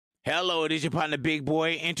Hello, it is your partner, Big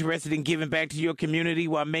Boy, interested in giving back to your community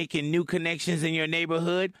while making new connections in your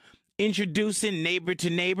neighborhood? Introducing Neighbor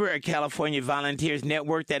to Neighbor, a California volunteers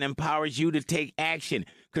network that empowers you to take action,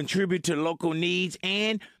 contribute to local needs,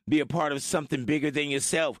 and be a part of something bigger than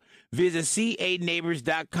yourself. Visit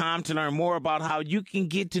ca-neighbors.com to learn more about how you can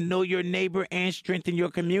get to know your neighbor and strengthen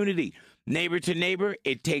your community. Neighbor to Neighbor,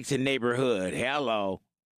 it takes a neighborhood. Hello.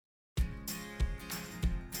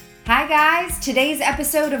 Hi guys, today's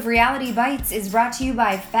episode of Reality Bites is brought to you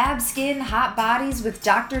by Fab Skin Hot Bodies with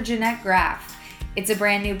Dr. Jeanette Graff. It's a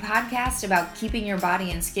brand new podcast about keeping your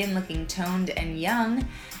body and skin looking toned and young.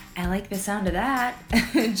 I like the sound of that.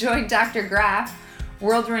 Join Dr. Graff,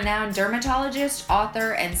 world-renowned dermatologist,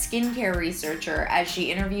 author, and skincare researcher as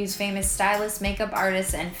she interviews famous stylists, makeup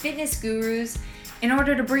artists, and fitness gurus in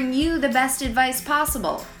order to bring you the best advice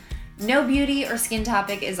possible. No beauty or skin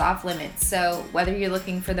topic is off limits, so whether you're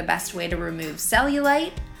looking for the best way to remove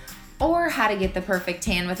cellulite or how to get the perfect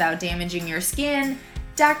tan without damaging your skin,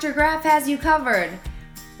 Dr. Graff has you covered.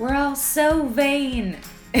 We're all so vain.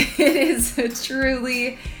 It is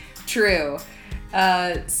truly true.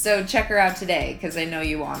 So check her out today, because I know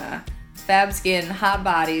you wanna. Fab Skin Hot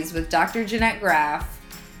Bodies with Dr. Jeanette Graff.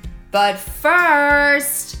 But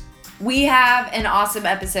first, we have an awesome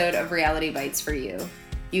episode of Reality Bites for you.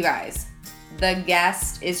 You guys, the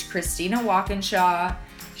guest is Christina Walkinshaw.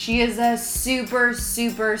 She is a super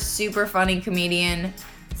funny comedian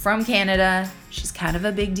from Canada. She's kind of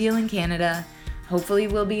a big deal in Canada. Hopefully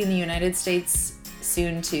will be in the United States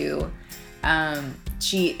soon too.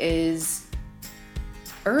 She is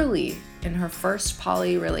early in her first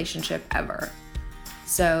poly relationship ever.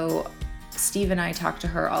 So Steve and I talked to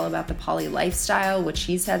her all about the poly lifestyle, which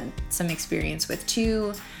he's had some experience with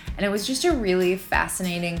too. And it was just a really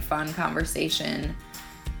fascinating, fun conversation.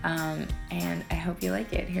 And I hope you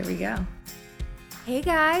like it. Here we go. Hey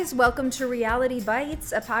guys, welcome to Reality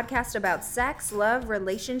Bites, a podcast about sex, love,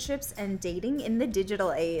 relationships, and dating in the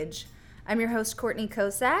digital age. I'm your host, Courtney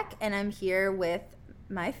Kosak, and I'm here with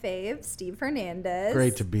my fave, Steve Hernandez.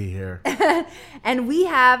 Great to be here. And we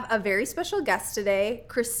have a very special guest today,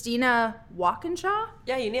 Christina Walkinshaw.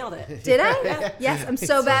 Yeah, you nailed it. Did I? Yeah. Yes, I'm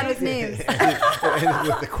so bad with names. And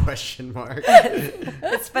with the question mark.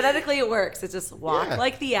 It's phonetically it works. It's just walk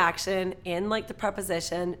like the action, in like the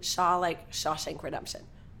preposition, Shaw like Shawshank Redemption.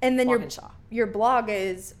 And then Walkinshaw. your blog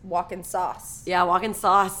is Walkin' Sauce. Yeah, Walkin'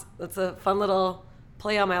 Sauce. That's a fun little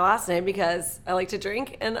play on my last name because I like to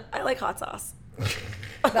drink and I like hot sauce.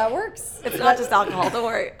 That works. It's not just alcohol. Don't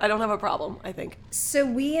worry. I don't have a problem, I think. So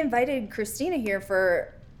we invited Christina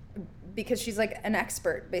here because she's like an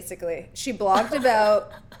expert, basically. She blogged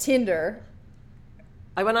about Tinder.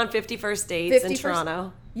 I went on 50 First Dates in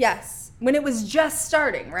Toronto. Yes. When it was just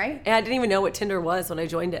starting, right? And I didn't even know what Tinder was when I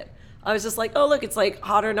joined it. I was just like, oh, look, it's like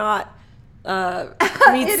Hot or Not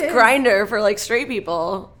meets Grindr for like straight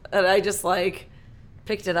people. And I just like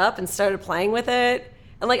picked it up and started playing with it.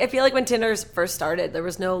 And like I feel like when Tinder first started, there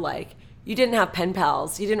was no like, you didn't have pen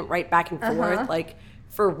pals. You didn't write back and forth like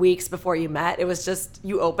for weeks before you met. It was just,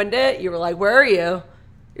 you opened it, you were like, where are you?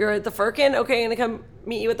 You're at the Firkin? Okay, I'm gonna come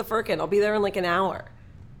meet you at the Firkin. I'll be there in like an hour.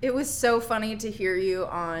 It was so funny to hear you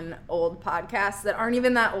on old podcasts that aren't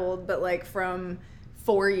even that old, but like from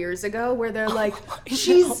 4 years ago, where they're like,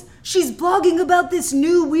 she's blogging about this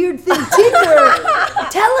new weird thing, Tinder.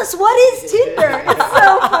 Tell us, what is Tinder? It's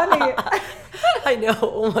so funny. I know.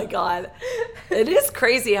 Oh my God. It is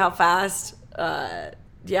crazy how fast,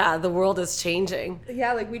 the world is changing.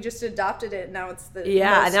 Yeah, like we just adopted it. Now it's the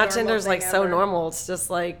and now Tinder's like so normal. It's just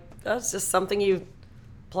like, that's just something you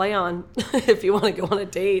play on if you want to go on a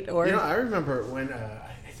date. Or I remember when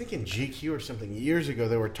I think in GQ or something years ago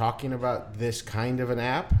they were talking about this kind of an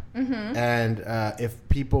app, and if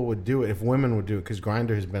people would do it, if women would do it, because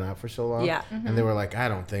Grindr has been out for so long, and they were like, I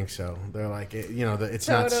don't think so. They're like, it's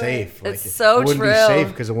not safe. Like, it's so true. It wouldn't be safe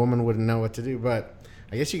because a woman wouldn't know what to do, but.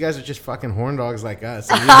 I guess you guys are just fucking horn dogs like us.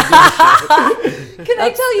 Can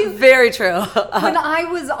I tell you? Very true. When I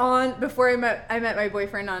was before I met my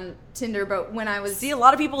boyfriend on Tinder, but when I was... See, a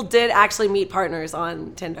lot of people did actually meet partners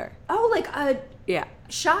on Tinder. Oh, like a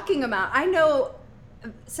shocking amount. I know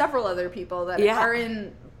several other people that are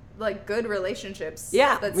in like good relationships.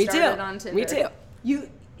 Yeah, that me started too. on Tinder. Me too.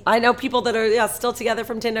 I know people that are still together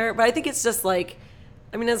from Tinder, but I think it's just like...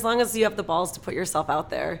 I mean, as long as you have the balls to put yourself out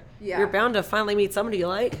there, you're bound to finally meet somebody you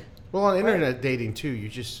like. Well, on internet dating too,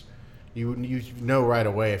 you know right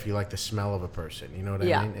away if you like the smell of a person. You know what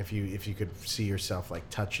I mean? If you could see yourself like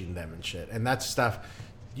touching them and shit, and that stuff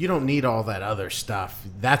you don't need all that other stuff.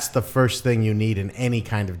 That's the first thing you need in any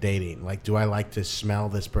kind of dating. Like, do I like to smell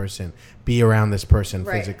this person, be around this person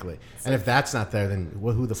physically? And if that's not there, then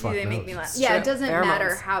who the fuck knows? Make me laugh. Yeah, it doesn't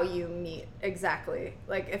matter how you meet exactly.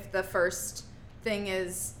 Like, if the first thing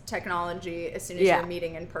is technology, as soon as you're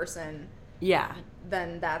meeting in person,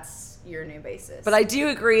 then that's your new basis. But I do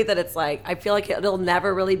agree that it's like, I feel like it'll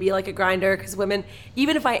never really be like a Grindr, because women,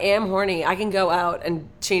 even if I am horny, I can go out and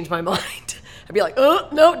change my mind. I'd be like, oh,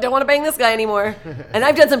 no, don't want to bang this guy anymore. And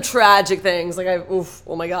I've done some tragic things. Like,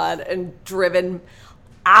 oh my God, and driven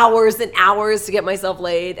hours and hours to get myself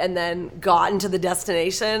laid, and then gotten to the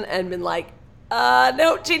destination and been like,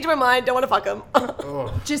 no, change my mind, don't want to fuck him.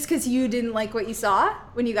 Just because you didn't like what you saw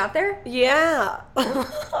when you got there? Yeah.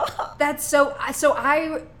 That's so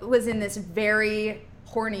I was in this very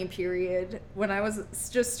horny period when I was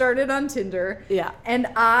just started on Tinder. Yeah. And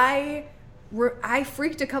I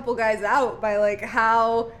freaked a couple guys out by like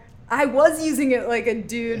how I was using it like a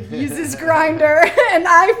dude uses Grindr, and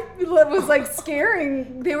I was like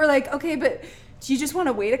scaring. They were like, okay, but do you just want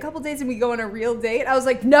to wait a couple days and we go on a real date? I was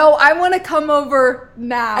like, no, I want to come over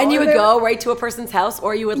now. And you would go right to a person's house,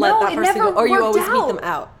 or you would let that person go, or you always meet them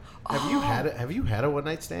out. Have you had a one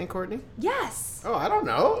night stand, Courtney? Yes. Oh, I don't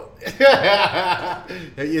know.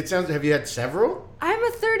 It sounds. Have you had several? I'm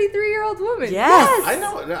a 33-year-old woman. Yes. I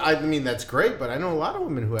know. I mean, that's great, but I know a lot of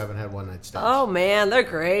women who haven't had one night stands. Oh man, they're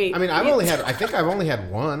great. I mean, I think I've only had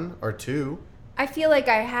one or two. I feel like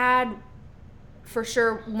I had for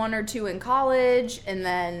sure one or two in college, and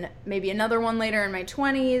then maybe another one later in my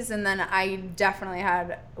 20s, and then I definitely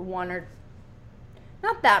had one or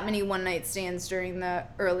not that many one night stands during the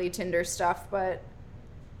early Tinder stuff, but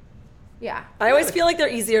yeah. I always feel like they're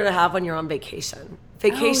easier to have when you're on vacation.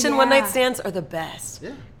 Vacation one night stands are the best.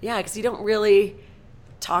 Yeah. Yeah, because you don't really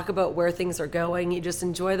talk about where things are going. You just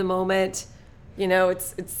enjoy the moment. You know,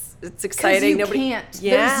 it's exciting. You can't.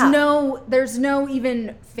 Yeah. There's no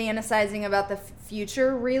even fantasizing about the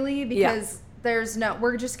future really, because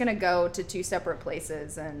we're just gonna go to two separate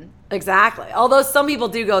places and exactly. Although some people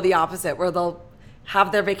do go the opposite, where they'll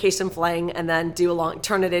have their vacation fling and then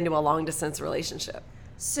turn it into a long distance relationship.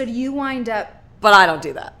 So do you wind up? But I don't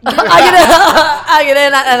do that. I get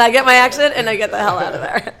in and I get my action and I get the hell out of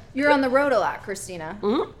there. You're on the road a lot, Christina.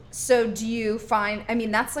 Mm-hmm. So do you find, I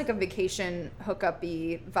mean, that's like a vacation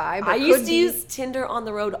hookup-y vibe. I used to use Tinder on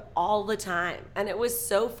the road all the time. And it was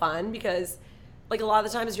so fun because like a lot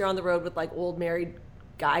of the times you're on the road with like old married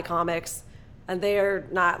guy comics, and they're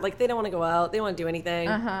not like, they don't want to go out. They don't want to do anything.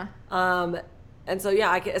 And so,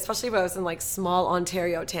 yeah, especially if I was in like small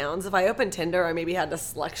Ontario towns, if I opened Tinder, I maybe had a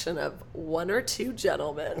selection of one or two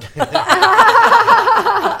gentlemen. Oh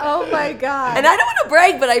my God. And I don't want to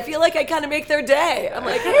brag, but I feel like I kind of make their day. I'm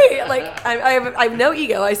like, hey, like I have no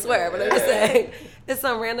ego, I swear, but I'm just saying, if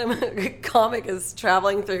some random comic is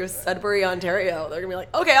traveling through Sudbury, Ontario, they're gonna be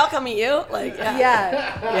like, okay, I'll come meet you. Like,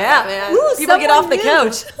 yeah, man. Ooh, people get off the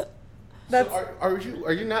couch. So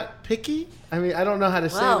are you not picky? I mean, I don't know how to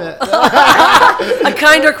say that. A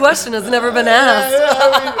kinder question has never been asked.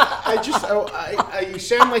 You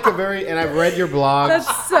sound like a very, and I've read your blog.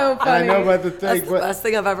 That's so funny. I know about the thing. That's the best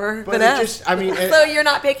thing I've ever been asked. I mean, so you're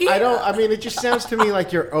not picky? It just sounds to me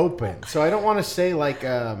like you're open. So I don't want to say like,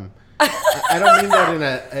 I don't mean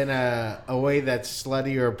that in a way that's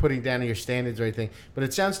slutty or putting down your standards or anything, but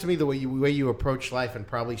it sounds to me the way you approach life and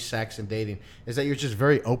probably sex and dating is that you're just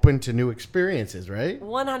very open to new experiences, right?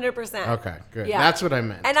 100%. Okay, good. Yeah. That's what I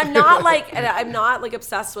meant. And I'm not like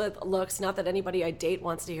obsessed with looks. Not that anybody I date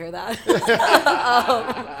wants to hear that.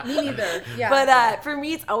 Me neither. Yeah. But for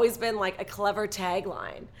me, it's always been like a clever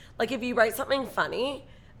tagline. Like if you write something funny,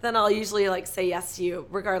 then I'll usually like say yes to you,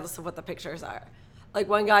 regardless of what the pictures are. Like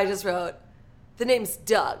one guy just wrote, the name's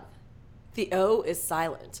Doug. The O is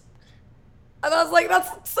silent. And I was like,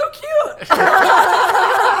 that's so cute.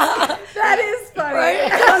 That is funny. Right?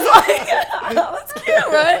 I was like, that's cute,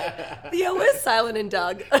 right? The O is silent in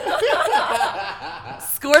Doug.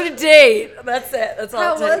 Scored a date. That's it. That's all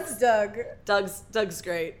How it takes. was Doug? Doug's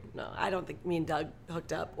great. No, I don't think me and Doug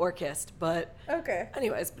hooked up or kissed, but okay.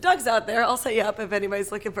 Anyways, Doug's out there. I'll set you up if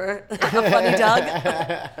anybody's looking for a funny Doug.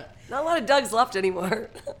 Not a lot of Dougs left anymore.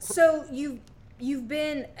 So you've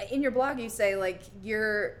been in your blog. You say like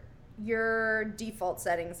your default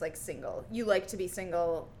settings like single. You like to be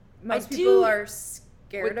single. Most people are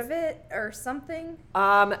scared of it or something.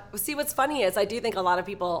 See, what's funny is I do think a lot of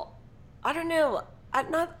people. I don't know. I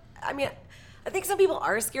think some people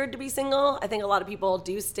are scared to be single. I think a lot of people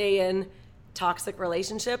do stay in toxic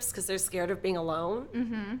relationships because they're scared of being alone.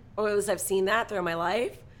 Mm-hmm. Or at least I've seen that throughout my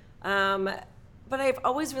life. But but I've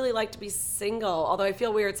always really liked to be single, although I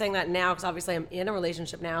feel weird saying that now because obviously I'm in a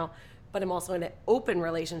relationship now, but I'm also in an open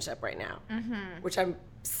relationship right now, which I'm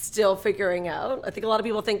still figuring out. I think a lot of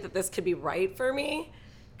people think that this could be right for me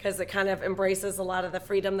because it kind of embraces a lot of the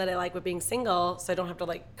freedom that I like with being single, so I don't have to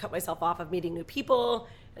like cut myself off of meeting new people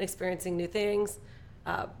and experiencing new things.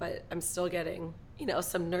 But I'm still getting,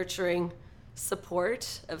 some nurturing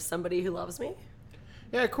support of somebody who loves me.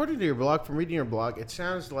 Yeah, according to your blog, from reading your blog, it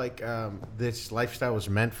sounds like this lifestyle was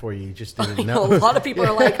meant for you. You just didn't know. A lot of people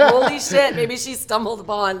are like, holy shit, maybe she stumbled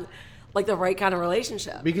upon like the right kind of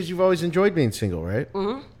relationship. Because you've always enjoyed being single, right?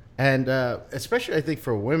 Mm-hmm. And especially, I think,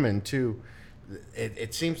 for women, too,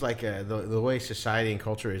 it seems like the way society and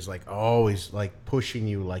culture is like always like pushing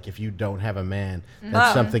you, like if you don't have a man,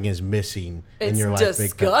 then something is missing in your life. It's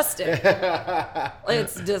disgusting.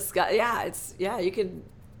 It's disgusting. You could...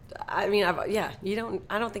 I mean,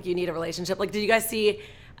 I don't think you need a relationship. Like, did you guys see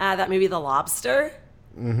that movie, The Lobster?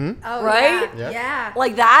 Mm-hmm. Oh, right? Yeah.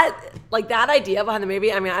 Like that idea behind the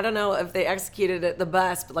movie. I mean, I don't know if they executed it the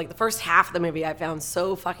best, but like the first half of the movie I found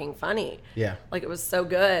so fucking funny. Yeah. Like it was so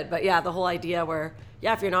good. But yeah, the whole idea where,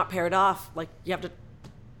 if you're not paired off, like you have to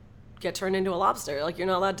get turned into a lobster. Like you're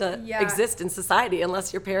not allowed to exist in society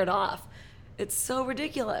unless you're paired off. It's so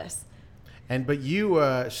ridiculous. But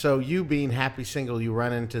you, so you being happy single, you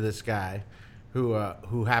run into this guy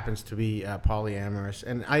who happens to be polyamorous.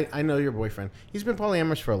 And I know your boyfriend. He's been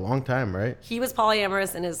polyamorous for a long time, right? He was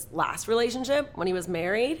polyamorous in his last relationship when he was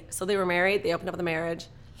married. So they were married. They opened up the marriage.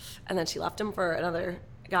 And then she left him for another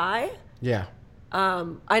guy. Yeah.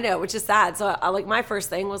 I know, which is sad. So like my first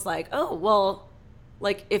thing was like, oh, well,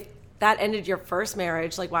 like if that ended your first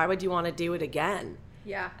marriage, like why would you want to do it again?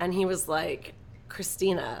 Yeah. And he was like,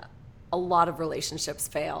 Christina, a lot of relationships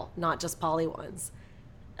fail, not just poly ones.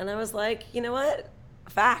 And I was like, you know what?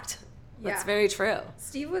 Fact. That's very true.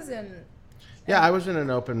 Steve was in... Yeah, I was in an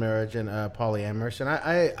open marriage and polyamorous.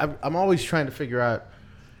 And I'm always trying to figure out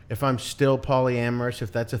if I'm still polyamorous,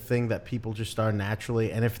 if that's a thing that people just are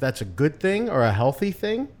naturally, and if that's a good thing or a healthy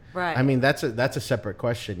thing. Right. I mean, that's a separate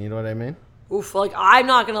question. You know what I mean? Oof, like I'm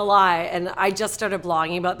not going to lie. And I just started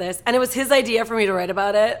blogging about this. And it was his idea for me to write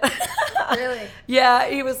about it. Really? Yeah,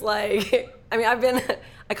 he was like, I mean,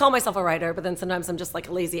 I call myself a writer, but then sometimes I'm just like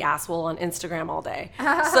a lazy asshole on Instagram all day.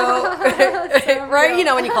 So, right? You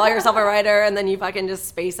know, when you call yourself a writer and then you fucking just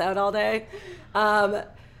space out all day.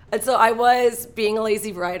 And so I was being a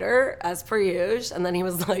lazy writer as per usual. And then he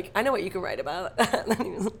was like, I know what you can write about. And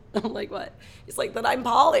then I'm like, what? He's like, that I'm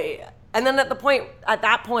poly. And then at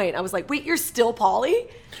that point, I was like, wait, you're still poly?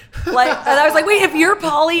 Like, and I was like, wait, if you're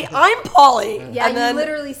poly, I'm poly. Yeah, and then, you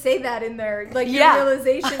literally say that in there. Like, your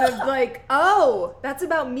realization of like, oh, that's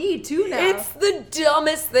about me too now. It's the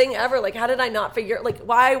dumbest thing ever. Like, how did I not figure, like,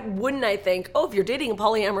 why wouldn't I think, oh, if you're dating a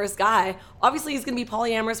polyamorous guy, obviously he's going to be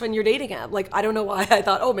polyamorous when you're dating him. Like, I don't know why I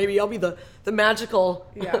thought, oh, maybe I'll be the magical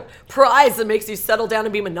prize that makes you settle down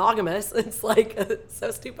and be monogamous. It's like,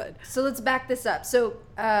 so stupid. So let's back this up. So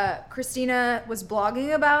Christina was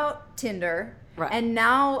blogging about Tinder. Right. And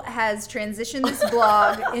now has transitioned this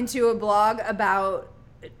blog into a blog about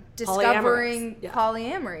discovering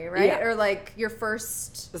polyamory, right? Yeah. Or like your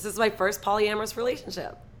first... This is my first polyamorous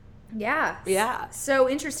relationship. Yeah. Yeah. So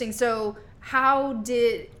interesting. So how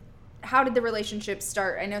did the relationship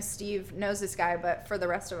start? I know Steve knows this guy, but for the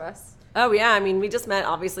rest of us. Oh, yeah. I mean, we just met,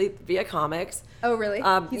 obviously, via comics. Oh, really?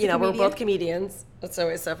 You know, we're both comedians. It's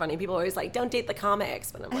always so funny. People are always like, don't date the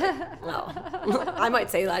comics. But I'm like, well, I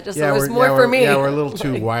might say that just so there's more for me. Yeah, we're a little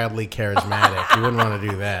too wildly charismatic. You wouldn't want to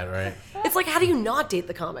do that, right? It's like, how do you not date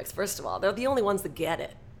the comics, first of all? They're the only ones that get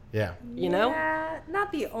it. Yeah. You know? Yeah,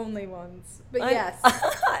 not the only ones, but yes.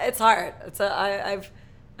 It's hard.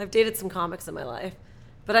 I've dated some comics in my life.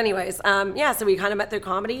 But anyways, so we kind of met through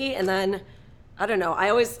comedy, and then... I don't know.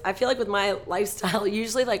 I feel like with my lifestyle,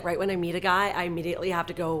 usually like right when I meet a guy, I immediately have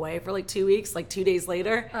to go away for like 2 weeks, like 2 days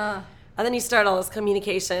later. And then you start all this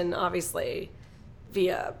communication, obviously,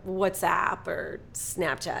 via WhatsApp or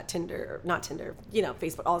Snapchat, Tinder, not Tinder, you know,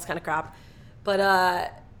 Facebook, all this kind of crap. But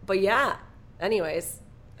yeah, anyways.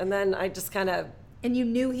 And then I just kind of... And you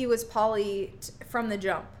knew he was poly from the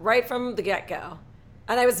jump. Right from the get-go.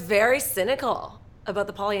 And I was very cynical about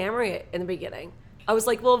the polyamory in the beginning. I was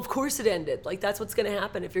like, well, of course it ended. Like, that's what's going to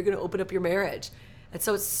happen if you're going to open up your marriage. And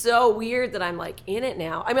so it's so weird that I'm, like, in it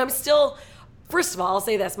now. I mean, I'm still, first of all, I'll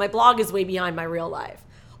say this. My blog is way behind my real life.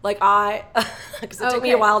 Like, because it took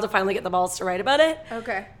me a while to finally get the balls to write about it.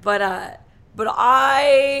 Okay. But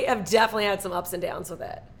I have definitely had some ups and downs with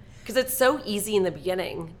it. Because it's so easy in the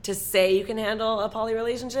beginning to say you can handle a poly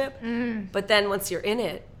relationship. But then once you're in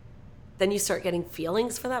it, then you start getting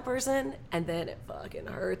feelings for that person. And then it fucking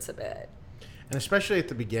hurts a bit. And especially at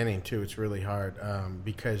the beginning, too, it's really hard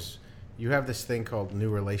because you have this thing called new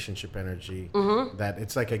relationship energy that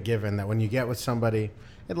it's like a given that when you get with somebody,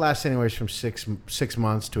 it lasts anywhere from 6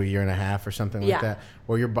 months to a year and a half or something like that,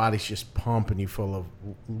 where your body's just pumping you full of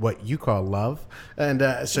what you call love. And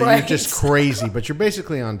so you're just crazy, but you're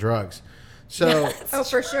basically on drugs. So,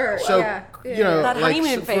 for sure. So, you know, that like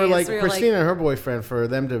honeymoon phase for like where you're Christina and her boyfriend, for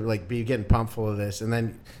them to like be getting pumped full of this. And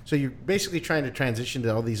then, so you're basically trying to transition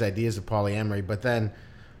to all these ideas of polyamory, but then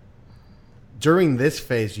during this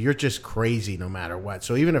phase, you're just crazy no matter what.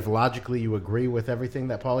 So even if logically you agree with everything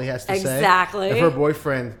that Pauly has to say, if her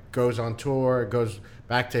boyfriend goes on tour, goes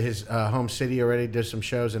back to his home city already, does some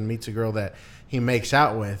shows and meets a girl that he makes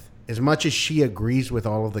out with, as much as she agrees with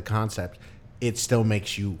all of the concepts, it still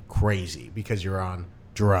makes you crazy because you're on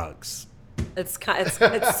drugs. It's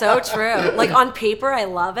so true. Like on paper, I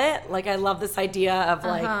love it. Like I love this idea of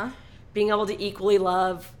like being able to equally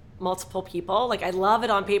love multiple people. Like I love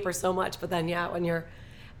it on paper so much, but then when you're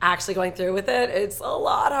actually going through with it, it's a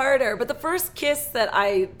lot harder. But the first kiss that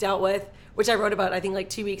I dealt with, which I wrote about I think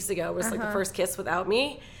like 2 weeks ago, was like the first kiss without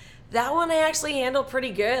me. That one I actually handled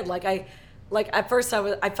pretty good. Like at first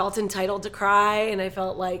I felt entitled to cry, and I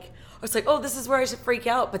felt like I was like, oh, this is where I should freak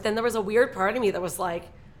out. But then there was a weird part of me that was like,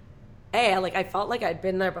 hey, like I felt like I'd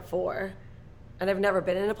been there before. And I've never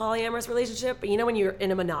been in a polyamorous relationship. But you know when you're in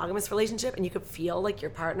a monogamous relationship and you could feel like your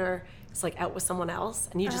partner is like out with someone else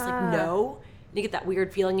and you just like know, and you get that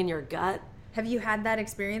weird feeling in your gut. Have you had that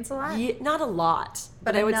experience a lot? Yeah, not a lot.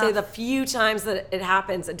 But I would say the few times that it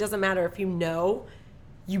happens, it doesn't matter if you know,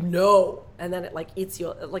 and then it like eats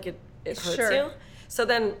you, like it hurts you. So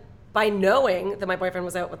then by knowing that my boyfriend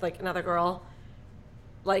was out with like another girl,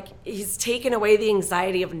 like he's taken away the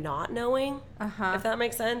anxiety of not knowing, if that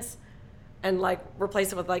makes sense, and like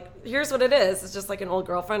replace it with like, here's what it is. It's just like an old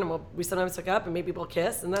girlfriend, and we sometimes hook up and maybe we'll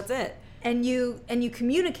kiss, and that's it. And you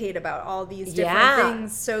communicate about all these different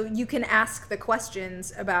things, so you can ask the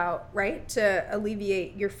questions about, right, to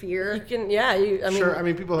alleviate your fear. You can, I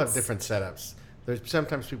mean, people have different setups. There's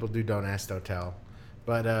sometimes people do don't ask, don't tell.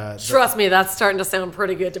 But trust me, that's starting to sound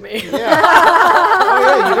pretty good to me. Yeah. Oh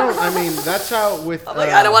yeah, you don't. I mean, that's how with. I'm like,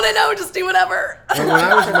 I don't want to know. Just do whatever.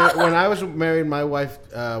 When I was married, my wife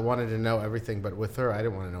wanted to know everything, but with her, I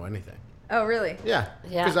didn't want to know anything. Oh really? Yeah.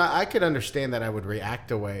 Because I could understand that I would react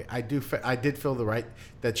away. I did feel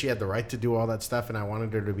that she had the right to do all that stuff, and I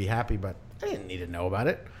wanted her to be happy, but I didn't need to know about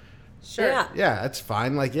it. Sure. Yeah, that's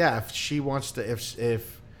fine. Like, if she wants to,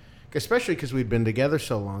 if especially because we'd been together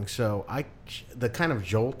so long, so the kind of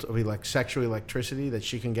jolt of sexual electricity that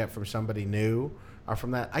she can get from somebody new or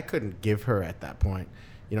from that, I couldn't give her at that point.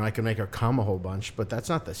 You know, I could make her come a whole bunch, but that's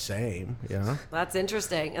not the same, you know? That's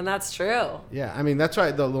interesting, and that's true. Yeah, I mean, that's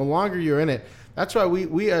why the longer you're in it, that's why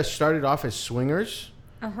we started off as swingers,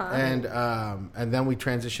 and then we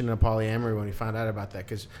transitioned into polyamory when we found out about that,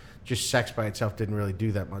 because just sex by itself didn't really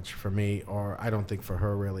do that much for me, or I don't think for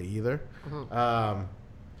her really either.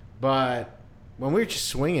 But when we were just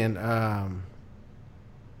swinging, I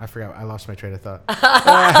forgot. I lost my train of thought.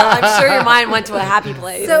 I'm sure your mind went to a happy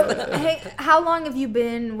place. So, hey, how long have you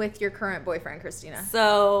been with your current boyfriend, Christina?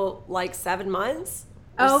 So, like 7 months.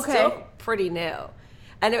 Oh, okay. Still pretty new.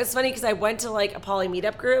 And it was funny because I went to like a poly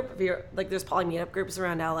meetup group. There's poly meetup groups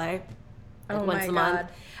around LA. Oh once my a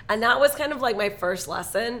month. And that was kind of like my first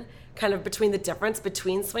lesson, kind of between the difference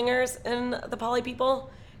between swingers and the poly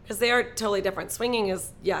people. Because they are totally different. Swinging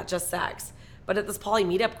is, just sex. But at this poly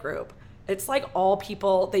meetup group, it's like all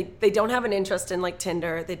people, they don't have an interest in like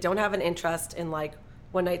Tinder. They don't have an interest in like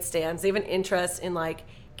one night stands. They have an interest in like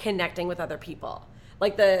connecting with other people.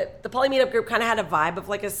 Like the poly meetup group kind of had a vibe of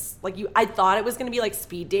I thought it was going to be like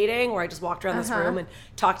speed dating, where I just walked around this room and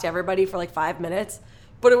talked to everybody for like 5 minutes.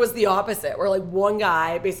 But it was the opposite, where like one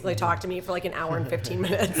guy basically talked to me for like an hour and 15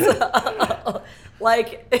 minutes. I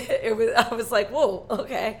was like, whoa,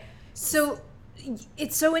 okay. So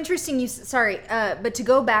it's so interesting. But to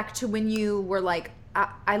go back to when you were like,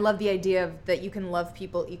 I love the idea of that you can love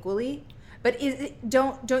people equally. But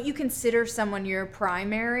don't you consider someone your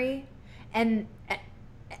primary, and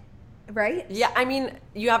right? Yeah, I mean,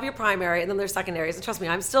 you have your primary, and then there's secondaries. And trust me,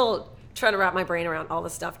 I'm still trying to wrap my brain around all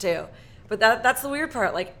this stuff too. But that's the weird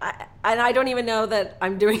part. Like, I don't even know that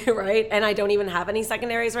I'm doing it right, and I don't even have any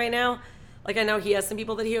secondaries right now. Like, I know he has some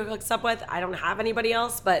people that he hooks up with. I don't have anybody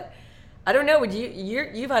else, but I don't know. Would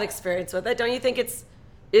you've had experience with it? Don't you think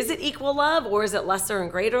is it equal love, or is it lesser and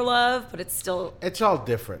greater love? But it's all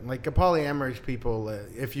different. Like a polyamorous people,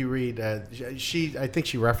 if you read, I think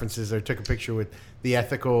she references or took a picture with The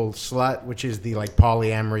Ethical Slut, which is the like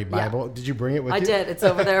polyamory Bible. Yeah. Did you bring it with you? I did. It's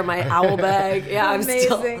over there in my owl bag. Yeah,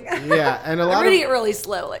 amazing. Yeah, and I'm reading it really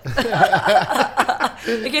slowly.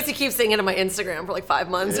 In case you keep seeing it on my Instagram for like 5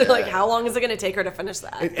 months, you're like, how long is it going to take her to finish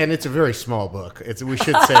that? And it's a very small book. We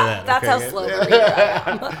should say that. That's how slow the reader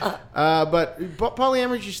I am. But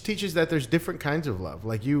polyamory just teaches that there's different kinds of love.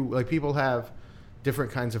 Like people have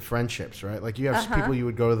different kinds of friendships, right? Like you have people you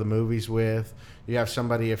would go to the movies with. You have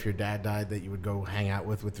somebody, if your dad died, that you would go hang out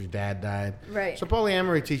with your dad died. Right. So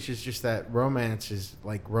polyamory teaches just that romance is,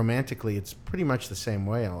 like, romantically, it's pretty much the same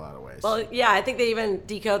way in a lot of ways. Well, yeah, I think they even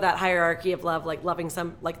decode that hierarchy of love, like loving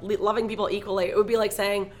loving people equally. It would be like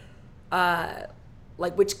saying,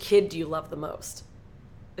 like, which kid do you love the most?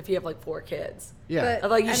 If you have like 4 kids. Yeah. But,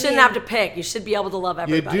 like you shouldn't have to pick. You should be able to love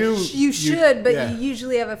everybody. You should, but you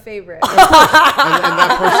usually have a favorite. and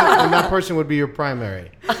that person would be your primary.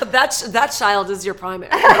 that child is your primary.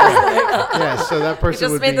 Yeah, so that person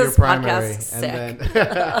would be your primary. That's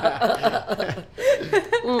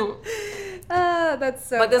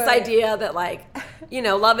so. But this idea that, like,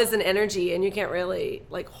 love is an energy and you can't really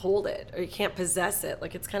like hold it or you can't possess it.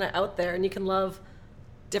 Like it's kind of out there and you can love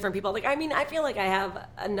different people. Like, I mean, I feel like I have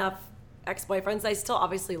enough ex-boyfriends I still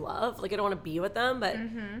obviously love. Like I don't want to be with them, but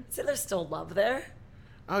so there's still love there.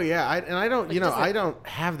 Oh yeah, I don't, I don't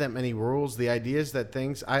have that many rules. The idea is that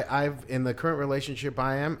I've in the current relationship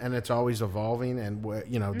I am, and it's always evolving. And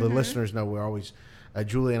the listeners know we're always,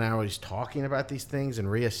 Julie and I are always talking about these things and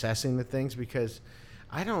reassessing the things because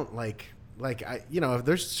I don't if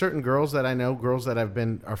there's certain girls that I know, girls that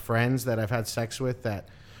are friends that I've had sex with that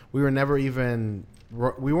we weren't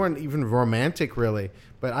even romantic really.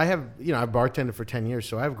 But I have, I've bartended for 10 years,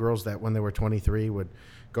 so I have girls that when they were 23 would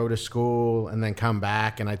go to school and then come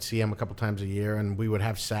back, and I'd see them a couple times a year, and we would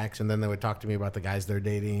have sex, and then they would talk to me about the guys they're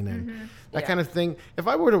dating and that kind of thing. If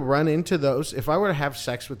I were to run into those, if I were to have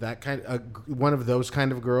sex with that one of those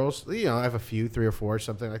kind of girls, I have a few, 3 or 4,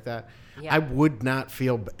 something like that, I would not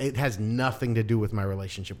feel. It has nothing to do with my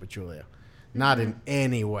relationship with Julia, not in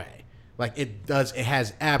any way. Like it does, it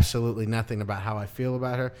has absolutely nothing about how I feel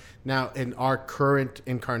about her. Now, in our current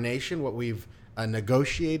incarnation, what we've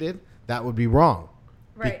negotiated, that would be wrong.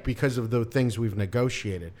 Right. Because of the things we've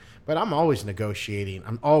negotiated. But I'm always negotiating.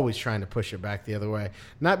 I'm always trying to push it back the other way.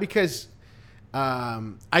 Not because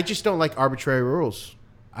I just don't like arbitrary rules.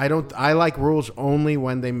 I like rules only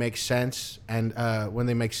when they make sense and when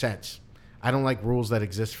they make sense. I don't like rules that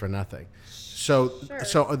exist for nothing.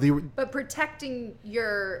 But protecting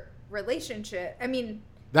your relationship, I mean,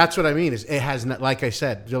 that's what I mean. Is it has like I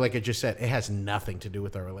just said, it has nothing to do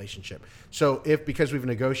with our relationship. So if because we've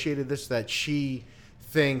negotiated this that she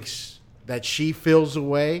thinks that she feels a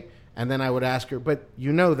way, and then I would ask her, but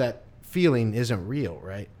that feeling isn't real,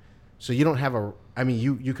 right? So you don't have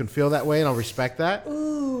you can feel that way, and I'll respect that.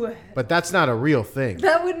 Ooh. But that's not a real thing.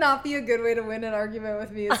 That would not be a good way to win an argument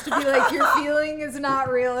with me, is to be like, your feeling is not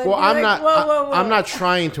real. And well, I'm like, not. Whoa. I'm not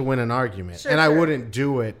trying to win an argument, I wouldn't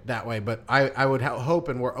do it that way. But I would hope,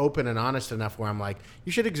 and we're open and honest enough where I'm like,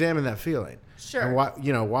 you should examine that feeling. Sure.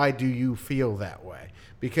 And why do you feel that way?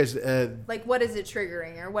 Because like, what is it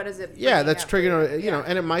triggering, or what is it? Yeah, that's triggering.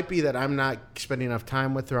 And it might be that I'm not spending enough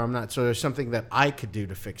time with her. I'm not. So there's something that I could do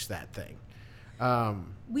to fix that thing.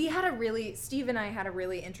 Steve and I had a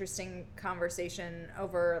really interesting conversation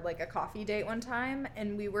over like a coffee date one time,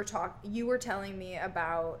 and you were telling me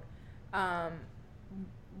about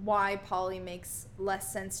why poly makes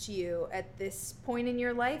less sense to you at this point in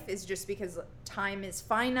your life is just because time is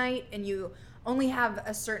finite and you only have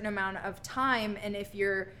a certain amount of time, and if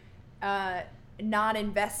you're not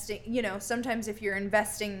investing, sometimes if you're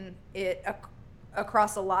investing it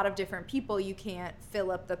across a lot of different people, you can't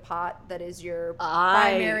fill up the pot that is your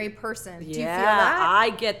primary person. Do you feel that? I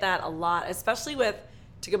get that a lot, especially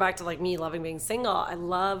to go back to like me loving being single. I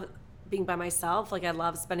love being by myself. Like I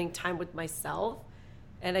love spending time with myself.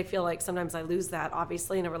 And I feel like sometimes I lose that,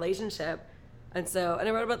 obviously, in a relationship. And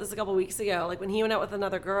I wrote about this a couple weeks ago. Like when he went out with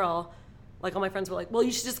another girl, like all my friends were like, well,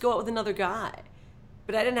 you should just go out with another guy.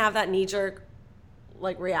 But I didn't have that knee-jerk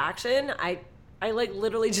like reaction. I like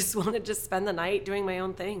literally just wanted to spend the night doing my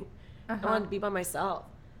own thing. I wanted to be by myself.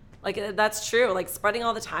 Like that's true. Like spreading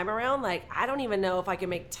all the time around, like I don't even know if I can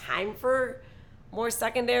make time for more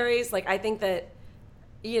secondaries. Like I think that,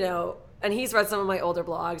 and he's read some of my older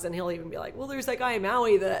blogs and he'll even be like, well, there's that guy in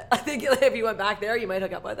Maui that I think if you went back there, you might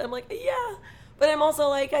hook up with. I'm like, yeah. But I'm also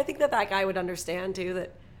like, I think that guy would understand too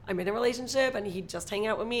that I'm in a relationship and he'd just hang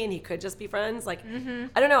out with me and he could just be friends. Like,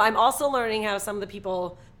 I don't know. I'm also learning how some of the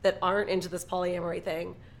people that aren't into this polyamory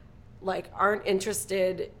thing, like aren't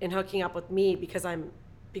interested in hooking up with me because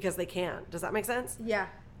they can. Does that make sense? Yeah.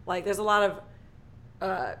 Like there's a lot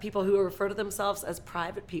of people who refer to themselves as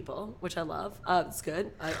private people, which I love. It's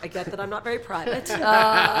good. I get that I'm not very private.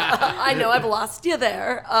 I know I've lost you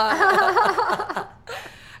there.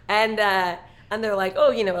 And they're like,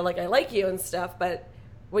 oh, you know, like I like you and stuff, but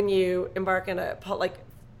when you embark in a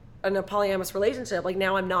polyamorous relationship, like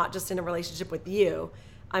now I'm not just in a relationship with you.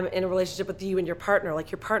 I'm in a relationship with you and your partner.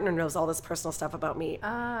 Like your partner knows all this personal stuff about me.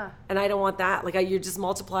 And I don't want that. Like you just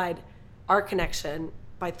multiplied our connection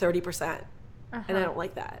by 30%. And I don't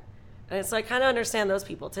like that. And so I kind of understand those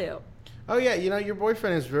people too. Oh yeah, you know, your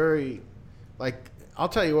boyfriend is very, like, I'll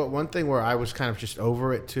tell you what, one thing where I was kind of just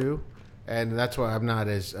over it too, and that's why I'm not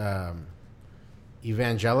as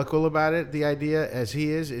evangelical about it, the idea, as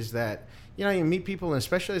he is that, you know, you meet people, and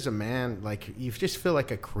especially as a man, like, you just feel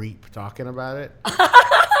like a creep talking about it.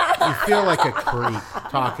 You feel like a creep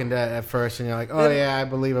talking to at first, and you're like, oh yeah, I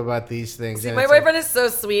believe about these things. See, my boyfriend is so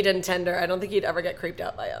sweet and tender. I don't think you'd ever get creeped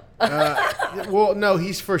out by him. Well, no,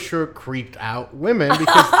 he's for sure creeped out women,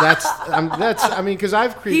 because because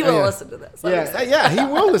I've creeped. He will listen to this. Yeah, he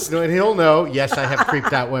will listen to it. He'll know. Yes, I have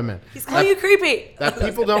creeped out women. He's calling you creepy. That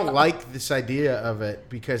people don't like this idea of it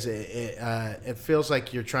because it feels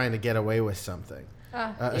like you're trying to get away with something,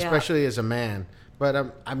 especially as a man.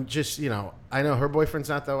 But I'm just, you know, I know her boyfriend's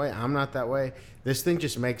not that way. I'm not that way. This thing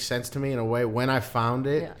just makes sense to me in a way. When I found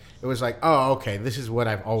it, it was like, oh, okay, this is what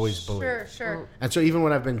I've always believed. Sure. And so even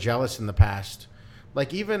when I've been jealous in the past,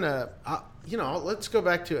 like even, you know, let's go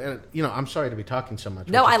back to, and you know, I'm sorry to be talking so much.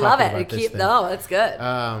 No, I love it. No, it's good.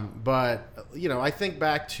 But, you know, I think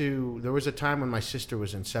back to, there was a time when my sister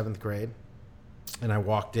was in 7th grade, and I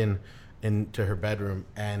walked into her bedroom,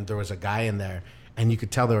 and there was a guy in there, and you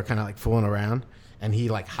could tell they were kind of like fooling around. And he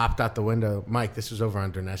like hopped out the window. Mike, this was over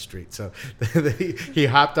on Durness Street. So he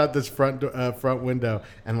hopped out this front window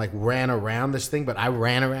and like ran around this thing. But I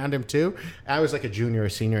ran around him too. I was like a junior or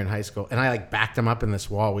senior in high school. And I like backed him up in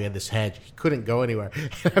this wall. We had this hedge. He couldn't go anywhere.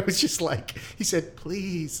 And I was just like, he said,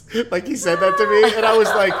 please. Like he said that to me. And I was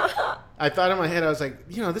like, I thought in my head, I was like,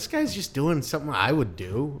 you know, this guy's just doing something I would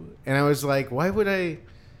do. And I was like, why would I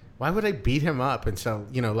beat him up? And so,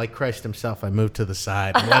 you know, like Christ himself, I moved to the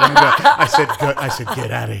side and let him go. I said,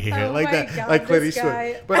 get out of here. Oh like that, God, like Clint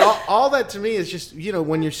Eastwood. But all that to me is just, you know,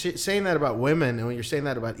 when you're saying that about women and when you're saying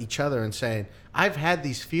that about each other and saying, I've had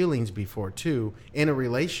these feelings before too in a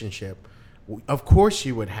relationship. Of course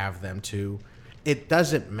you would have them too. It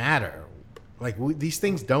doesn't matter. Like these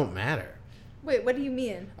things don't matter. Wait, what do you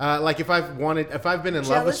mean? Like if I've been in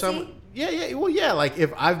love with someone. Yeah. Well, yeah. Like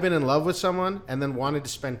if I've been in love with someone and then wanted to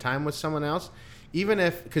spend time with someone else, even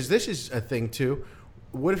if, because this is a thing too.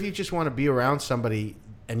 What if you just want to be around somebody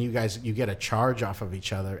and you get a charge off of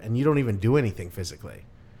each other and you don't even do anything physically?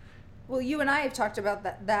 Well, you and I have talked about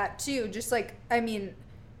that too. Just like, I mean,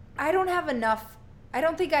 I don't have enough. I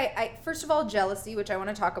don't think I first of all, jealousy, which I want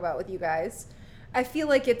to talk about with you guys. I feel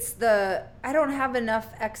like I don't have enough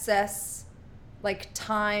excess like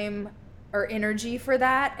time or energy for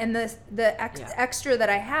that, and the extra that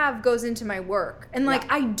I have goes into my work, and like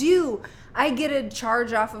I get a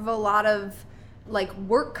charge off of a lot of like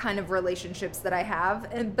work kind of relationships that I have,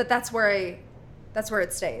 but that's where it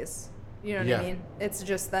stays. You know what I mean? It's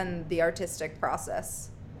just then the artistic process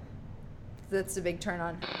that's a big turn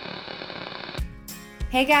on.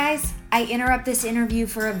 Hey guys, I interrupt this interview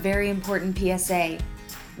for a very important PSA.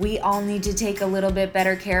 We all need to take a little bit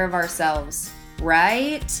better care of ourselves,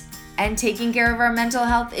 right? And taking care of our mental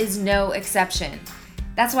health is no exception.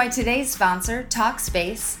 That's why today's sponsor,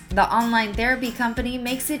 Talkspace, the online therapy company,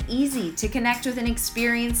 makes it easy to connect with an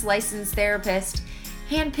experienced licensed therapist,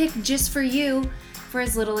 handpicked just for you, for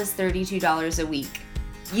as little as $32 a week.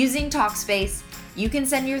 Using Talkspace, you can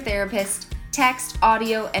send your therapist text,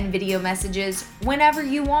 audio, and video messages whenever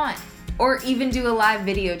you want, or even do a live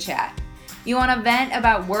video chat. You want to vent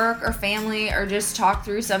about work or family, or just talk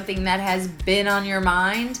through something that has been on your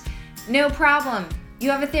mind? No problem. You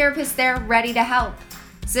have a therapist there ready to help.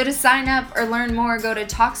 So to sign up or learn more, go to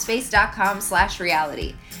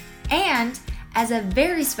Talkspace.com/reality. And as a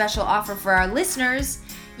very special offer for our listeners,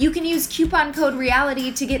 you can use coupon code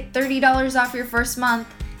REALITY to get $30 off your first month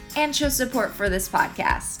and show support for this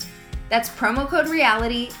podcast. That's promo code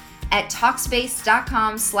REALITY at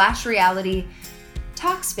Talkspace.com/reality.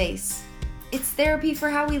 Talkspace. It's therapy for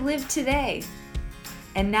how we live today.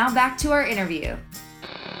 And now back to our interview.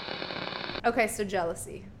 Okay, so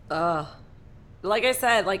jealousy. Like I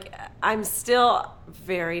said, like I'm still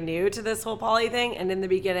very new to this whole poly thing, and in the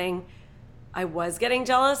beginning, I was getting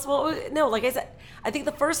jealous. Well, no, like I said, I think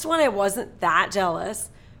the first one I wasn't that jealous,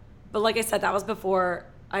 but like I said, that was before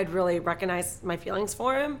I'd really recognized my feelings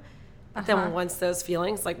for him. But then once those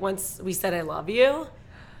feelings, like once we said I love you,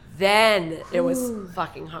 then it was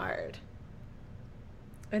fucking hard.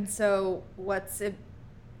 And so, what's it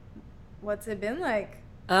been like?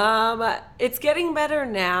 It's getting better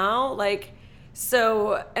now. Like,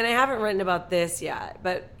 So, and I haven't written about this yet,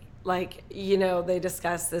 but like, they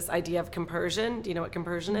discuss this idea of compersion. Do you know what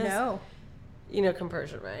compersion is? No. You know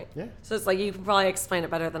compersion, right? Yeah. So it's like, you can probably explain it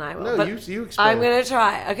better than I will. No, but you explain. I'm going to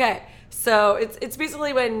try. Okay. So it's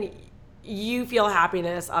basically when you feel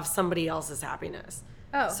happiness off somebody else's happiness.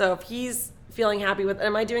 Oh. So if he's feeling happy with,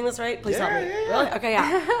 am I doing this right? Please help me. Yeah. Really? Okay,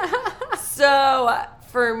 yeah. So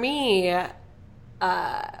for me,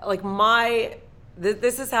 like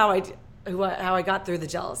this is how I got through the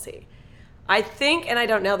jealousy. I think, and I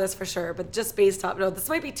don't know this for sure, but just based off, no, this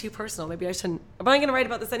might be too personal. Maybe I shouldn't. But I'm going to write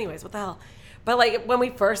about this anyways. What the hell? But like when we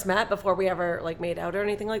first met, before we ever like made out or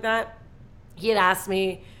anything like that, he had asked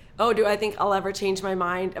me, "Oh, do I think I'll ever change my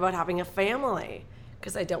mind about having a family?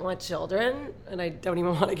 Because I don't want children and I don't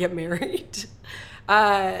even want to get married."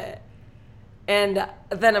 And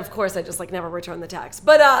then, of course, I just like never returned the text.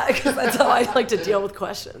 But because that's how I like to deal with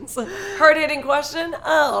questions. Hard-hitting question?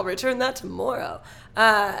 Oh, I'll return that tomorrow.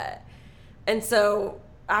 And so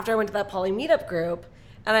after I went to that poly meetup group,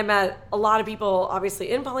 and I met a lot of people,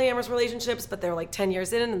 obviously in polyamorous relationships, but they're like 10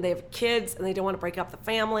 years in and they have kids and they don't want to break up the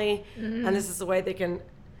family. Mm-hmm. And this is the way they can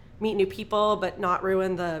meet new people but not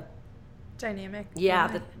ruin the dynamic.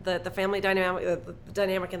 Yeah, the family dynamic, the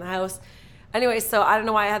dynamic in the house. Anyway, so I don't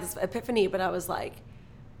know why I had this epiphany, but I was like,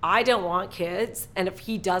 I don't want kids. And if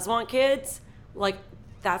he does want kids, like,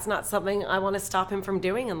 that's not something I want to stop him from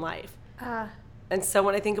doing in life. And so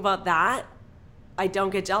when I think about that, I don't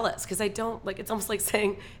get jealous because I don't, like, it's almost like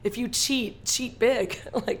saying, if you cheat big,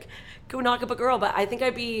 like, go knock up a girl. But I think I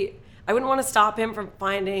wouldn't want to stop him from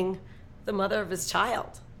finding the mother of his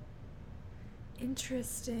child.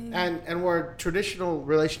 Interesting. And where traditional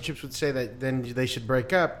relationships would say that then they should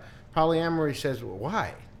break up, polyamory says, well,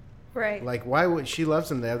 why? Right. Like, why would she loves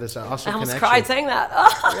them? They have this awesome connection. I almost cried saying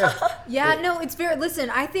that. Yeah, no, it's very, listen,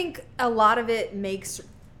 I think a lot of it makes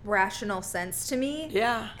rational sense to me.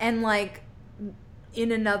 Yeah. And like,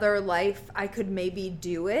 in another life, I could maybe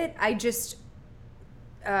do it. I just,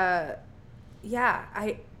 Oh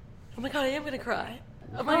my God, I am going to cry.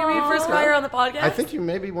 Am I going to be the first crier on the podcast? I think you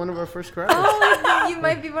may be one of our first criers. Oh, you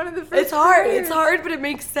might be one of the first. It's hard. criers. It's hard, but it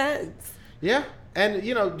makes sense. Yeah. And,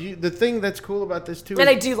 the thing that's cool about this, too, And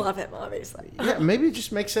I do love him, obviously. Yeah, maybe it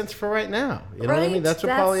just makes sense for right now. You know what I mean? Right. That's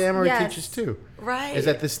what polyamory teaches, too. Right. Is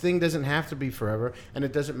that this thing doesn't have to be forever, and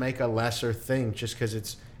it doesn't make a lesser thing just because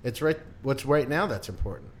it's right. What's right now that's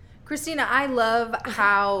important. Christina, I love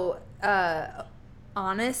how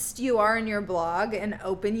honest you are in your blog and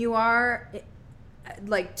open you are,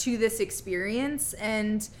 like, to this experience.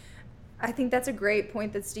 And I think that's a great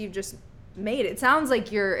point that Steve just made. It sounds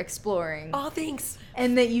like you're exploring. Oh, thanks.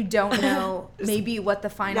 And that you don't know maybe what the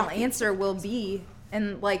final answer will be.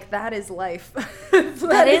 And, like, that is life.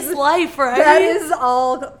 that is life, right? That is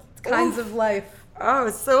all kinds of life. Oh,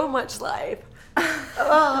 so much life.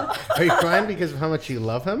 Are you crying because of how much you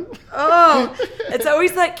love him? Oh, it's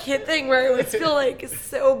always that kid thing where I always feel like it's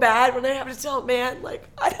so bad when I have to tell a man, like,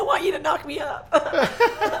 I don't want you to knock me up.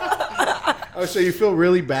 Oh, so you feel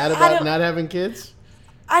really bad about not having kids?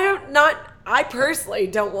 I personally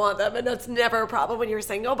don't want them, and that's never a problem when you're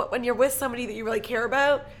saying no, but when you're with somebody that you really care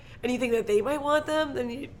about and you think that they might want them, then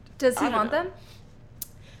you... Does he want them?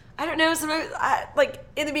 I don't know. Sometimes, like,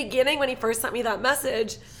 in the beginning when he first sent me that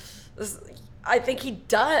message, I think he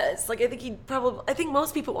does. Like, I think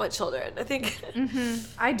most people want children. I think... Mm-hmm.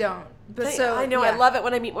 I don't. But I know. Yeah. I love it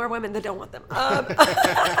when I meet more women that don't want them.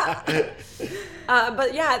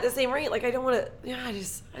 But yeah, at the same rate, like, I don't want to. Yeah, I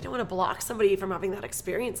don't want to block somebody from having that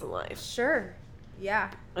experience in life. Sure.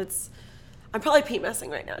 Yeah. I'm probably PMSing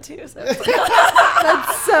right now too. So. That's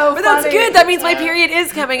so But funny. that's good. That means my period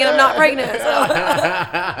is coming and I'm not pregnant. So.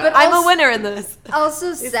 But I'm a winner in this. Also,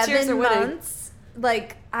 These cheers 7 are winning. months.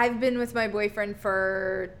 Like, I've been with my boyfriend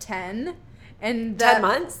for 10. And 10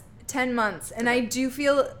 months? 10 months. And I do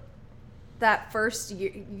feel that first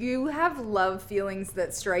year, you have love feelings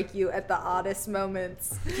that strike you at the oddest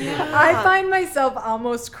moments. Yeah. I find myself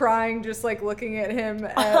almost crying just like looking at him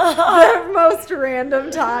at the most random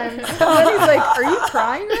times. And then he's like, "Are you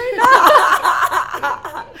crying right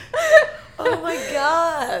now?" Oh my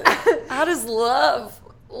God. How does love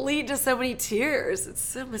lead to so many tears? It's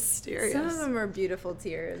so mysterious. Some of them are beautiful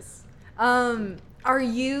tears. Are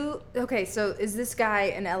you okay? So is this guy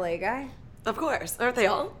an LA guy? Of course. Aren't they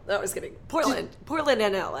all? No, I was kidding. Portland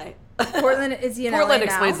and LA. Portland, is he in Portland LA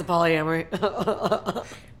now? explains the polyamory.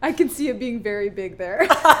 I can see it being very big there.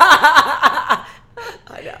 I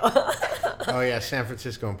know. Oh yeah, San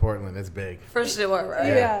Francisco and Portland, it's big. For sure,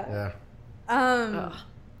 right? Yeah.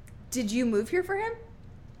 Did you move here for him?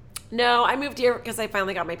 No, I moved here because I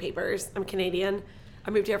finally got my papers. I'm Canadian. I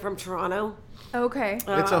moved here from Toronto. Okay.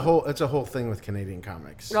 It's a whole thing with Canadian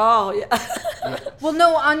comics. Oh, yeah. Well,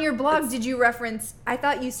 no, on your blog, did you reference, I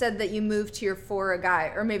thought you said that you moved here for a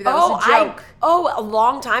guy, or maybe that was a joke. A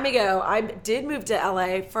long time ago, I did move to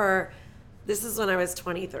LA this is when I was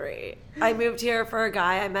 23. I moved here for a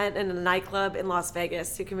guy I met in a nightclub in Las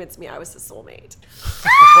Vegas who convinced me I was his soulmate.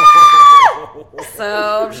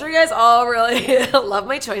 So I'm sure you guys all really love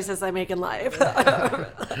my choices I make in life. I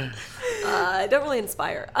don't really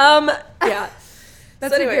inspire. Yeah.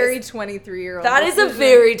 That's a very 23-year-old. That is a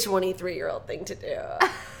very 23-year-old thing to do.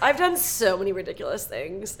 I've done so many ridiculous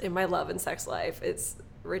things in my love and sex life. It's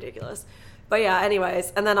ridiculous. But yeah,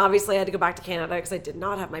 anyways. And then obviously I had to go back to Canada because I did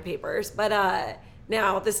not have my papers. But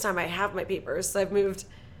now, this time I have my papers. So I've moved,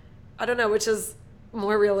 I don't know which is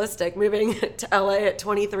more realistic, moving to LA at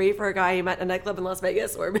 23 for a guy you met in a nightclub in Las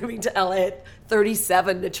Vegas, or moving to LA at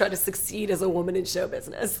 37 to try to succeed as a woman in show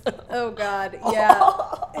business. Oh God, yeah.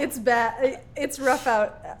 It's bad. It's rough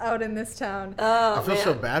out in this town. I feel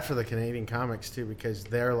so bad for the Canadian comics too, because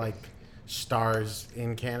they're like stars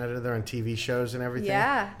in Canada. They're on TV shows and everything.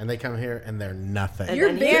 Yeah. And they come here and they're nothing.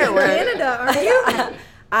 You're big in Canada, aren't you?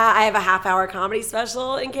 I have a half-hour comedy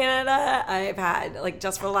special in Canada. I've had, like,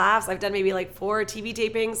 Just for Laughs. I've done maybe, like, 4 TV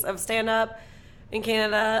tapings of stand-up in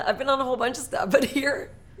Canada. I've been on a whole bunch of stuff, but here,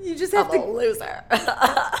 you just have I'm a loser.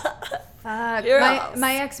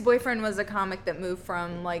 My ex-boyfriend was a comic that moved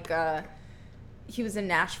from, like, he was in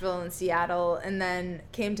Nashville and Seattle, and then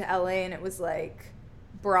came to LA, and it was, like,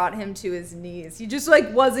 brought him to his knees. He just,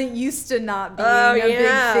 like, wasn't used to not being a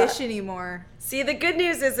big fish anymore. See, the good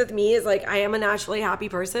news is with me is, like, I am a naturally happy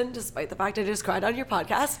person, despite the fact I just cried on your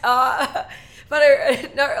podcast. But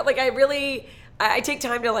I take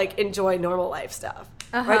time to, like, enjoy normal life stuff.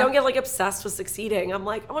 I don't get, like, obsessed with succeeding. I'm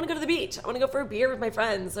like, I want to go to the beach. I want to go for a beer with my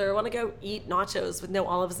friends, or I want to go eat nachos with no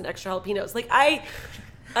olives and extra jalapenos. Like, I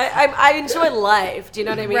enjoy life. Do you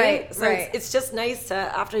know what I mean? Right, so it's just nice to,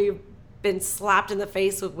 after you've been slapped in the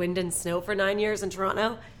face with wind and snow for 9 years in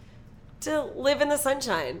Toronto, to live in the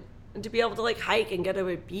sunshine and to be able to, like, hike and go to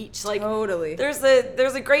a beach. Like, totally. There's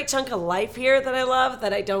a great chunk of life here that I love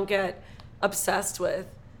that I don't get obsessed with.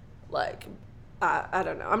 Like, I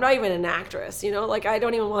don't know. I'm not even an actress, you know? Like, I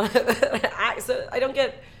don't even want to act. So I don't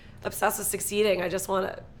get obsessed with succeeding. I just want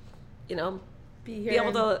to, you know, be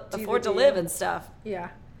able to afford to live and stuff.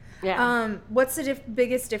 Yeah. Yeah. What's the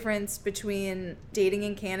biggest difference between dating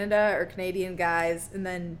in Canada or Canadian guys and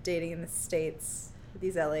then dating in the States with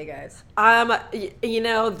these LA guys? You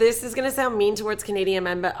know, this is going to sound mean towards Canadian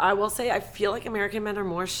men, but I will say I feel like American men are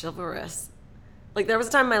more chivalrous. Like, there was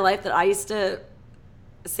a time in my life that I used to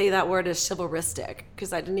say that word as chivalristic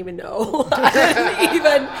because I didn't even know. I didn't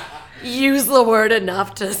even use the word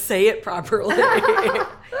enough to say it properly.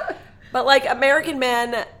 But, like, American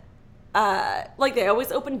men, like, they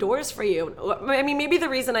always open doors for you. I mean, maybe the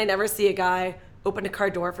reason I never see a guy open a car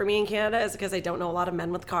door for me in Canada is because I don't know a lot of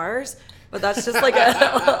men with cars. But that's just like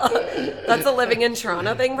that's a living in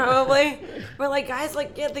Toronto thing probably. But, like, guys,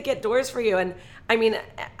 like, yeah, they get doors for you. And I mean,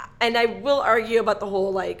 and I will argue about the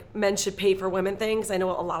whole, like, men should pay for women things. I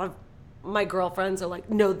know a lot of my girlfriends are like,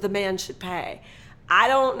 no, the man should pay. I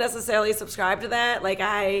don't necessarily subscribe to that. Like,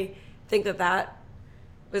 I think that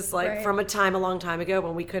was, like, from a time a long time ago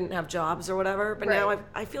when we couldn't have jobs or whatever. But now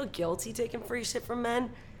I feel guilty taking free shit from men.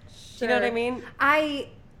 Do you know what I mean?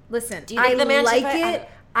 Listen, do you think the man like should pay? it.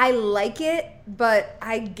 I like it, but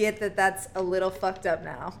I get that that's a little fucked up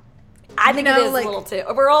now. I think it is, like, a little too.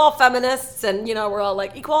 We're all feminists, and, you know, we're all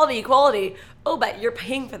like, equality. Oh, but you're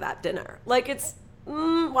paying for that dinner. Like, it's,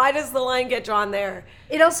 why does the line get drawn there?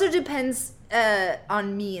 It also depends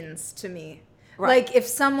on means to me. Right. Like, if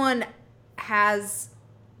someone has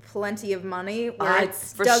plenty of money, where it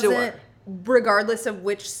for doesn't, sure. regardless of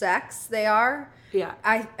which sex they are, yeah,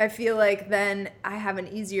 I feel like then I have an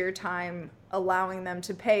easier time allowing them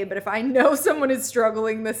to pay. But if I know someone is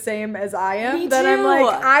struggling the same as I am, then I'm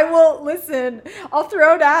like, I will listen. I'll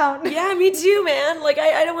throw down. Yeah, me too, man. Like,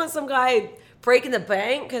 I don't want some guy breaking the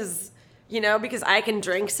bank because, you know, because I can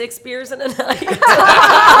drink 6 beers in a night.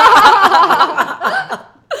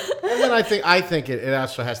 And then I think it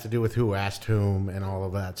also has to do with who asked whom and all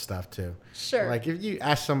of that stuff too. Sure. Like, if you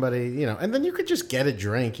ask somebody, you know, and then you could just get a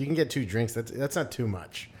drink. You can get 2 drinks. That's not too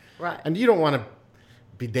much. Right. And you don't want to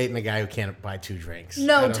be dating a guy who can't buy 2 drinks.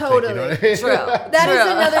 No, totally. Think, you know what I mean? True. That is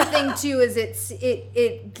another thing too, is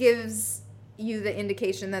it gives you the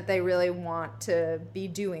indication that they really want to be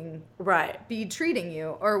be treating you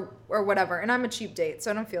or whatever. And I'm a cheap date,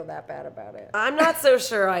 so I don't feel that bad about it. I'm not so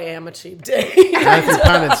sure I am a cheap date. After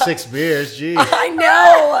pounding 6 beers, geez. I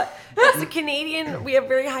know. As a Canadian, we have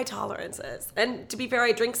very high tolerances. And to be fair,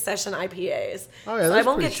 I drink session IPAs. Oh, yeah, so I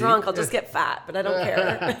won't get drunk. I'll just get fat, but I don't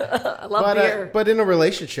care. I love beer. But in a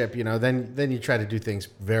relationship, then you try to do things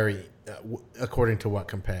very according to what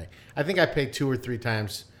can pay. I think I pay 2 or 3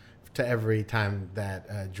 times to every time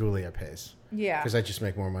that Julia pays. Yeah. Because I just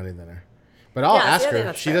make more money than her. But I'll ask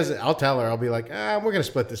her. She doesn't. I'll tell her. I'll be like, we're gonna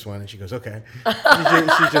split this one, and she goes, okay.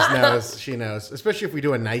 She just knows. She knows. Especially if we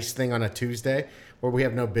do a nice thing on a Tuesday where we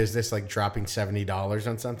have no business like dropping $70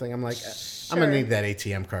 on something. I'm like, I'm gonna need that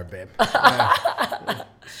ATM card, babe.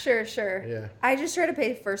 Sure. Yeah. I just try to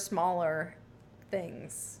pay for smaller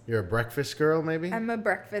things. You're a breakfast girl, maybe? I'm a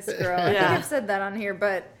breakfast girl. I think I've said that on here,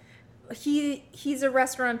 but he's a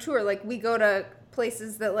restaurateur. Like, we go to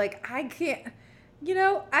places that, like, I can't,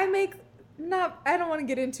 I make I don't want to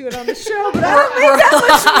get into it on the show, but I don't make that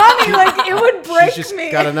much money. Like, it would break She's just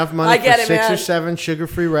me. got enough money for 6 or 7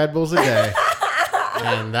 sugar-free Red Bulls a day.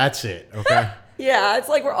 And that's it, okay? Yeah, it's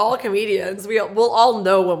like we're all comedians. We'll all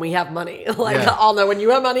know when we have money. I'll know when you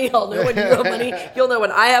have money. I'll know when you have money. You'll know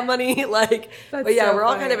when I have money. But yeah, we're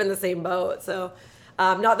all kind of in the same boat. So,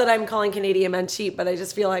 not that I'm calling Canadian men cheap, but I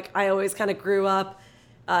just feel like I always kind of grew up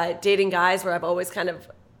dating guys where I've always kind of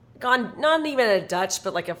gone, not even a Dutch,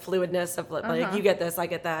 but like a fluidness of like, you get this, I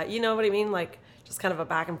get that. You know what I mean? Like, just kind of a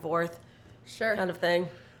back and forth kind of thing.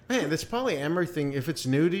 Man, this polyamory thing, if it's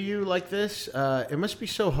new to you like this, it must be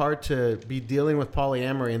so hard to be dealing with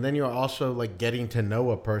polyamory, and then you're also like getting to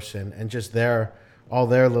know a person and just all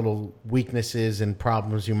their little weaknesses and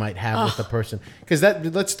problems you might have with the person. Because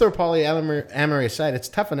let's throw polyamory aside. It's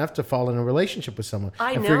tough enough to fall in a relationship with someone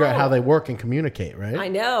and figure out how they work and communicate, right? I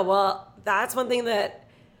know. Well, that's one thing that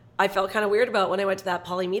I felt kind of weird about when I went to that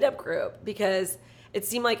poly meetup group, because it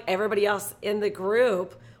seemed like everybody else in the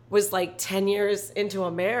group was like 10 years into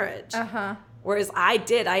a marriage. Whereas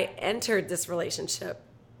I entered this relationship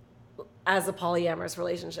as a polyamorous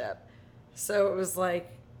relationship. So it was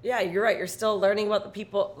like, yeah, you're right. You're still learning about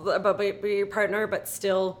about your partner, but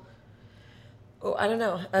still, I don't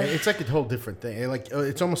know. It's like a whole different thing.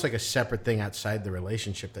 It's almost like a separate thing outside the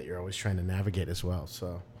relationship that you're always trying to navigate as well.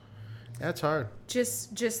 So that's hard.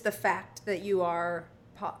 Just the fact that you are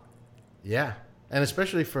Yeah. And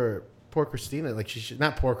especially for poor Christina, like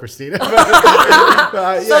not poor Christina.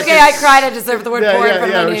 But, it's okay, I cried. I deserve the word poor in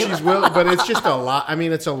front of my name. She's but it's just a lot. I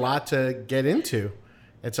mean, it's a lot to get into.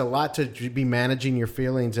 It's a lot to be managing your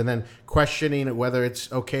feelings and then questioning whether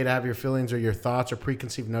it's okay to have your feelings or your thoughts or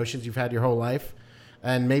preconceived notions you've had your whole life,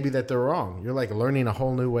 and maybe that they're wrong. You're like learning a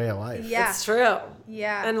whole new way of life. Yeah, it's true.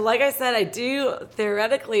 Yeah, and like I said, I do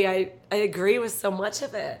theoretically. I agree with so much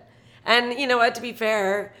of it. And you know what? To be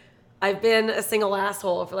fair, I've been a single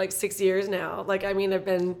asshole for like 6 years now. Like, I mean, I've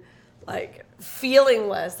been like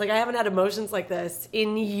feelingless. Like, I haven't had emotions like this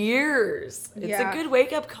in years. It's a good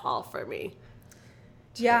wake up call for me.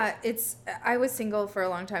 Yeah, I was single for a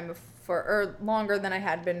long time or longer than I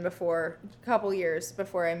had been before, a couple years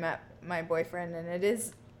before I met my boyfriend, and it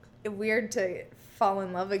is weird to fall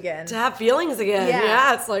in love again. To have feelings again.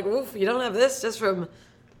 Yeah, it's like, oof, you don't have this just from,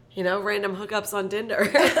 random hookups on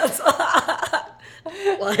Tinder.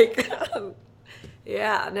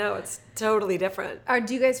 It's totally different.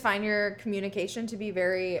 Do you guys find your communication to be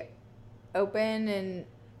very open and...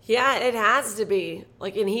 Yeah, it has to be.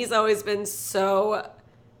 Like, and he's always been so,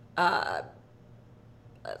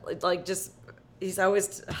 he's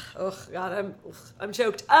always, oh God, I'm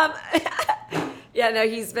choked.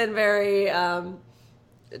 He's been very,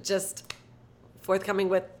 just forthcoming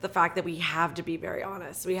with the fact that we have to be very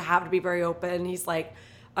honest. We have to be very open. He's like,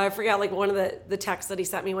 I forgot, like, one of the texts that he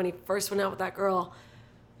sent me when he first went out with that girl.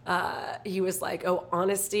 He was like, oh,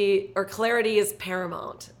 honesty or clarity is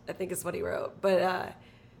paramount, I think is what he wrote. But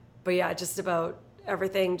yeah, just about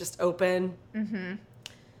everything, just open. Mm-hmm.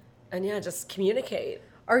 And yeah, just communicate.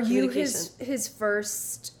 Are you his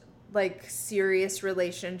first, like, serious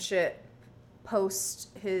relationship post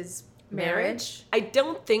his marriage? I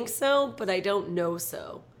don't think so, but I don't know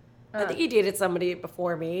so. I think he dated somebody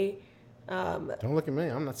before me. Don't look at me.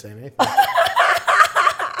 I'm not saying anything.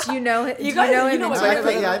 Do you know him?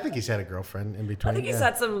 I think he's had a girlfriend in between. I think he's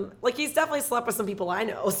had some, like, he's definitely slept with some people I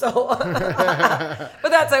know, so. But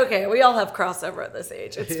that's okay. We all have crossover at this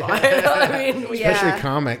age. It's fine. I mean, especially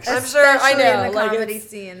comics. I'm sure, I know. In the comedy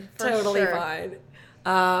scene. Totally fine.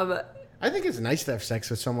 I think it's nice to have sex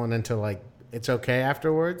with someone until, like, it's okay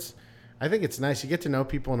afterwards. I think it's nice. You get to know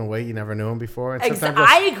people in a way you never knew them before. And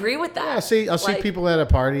I agree with that. Yeah, I'll see people at a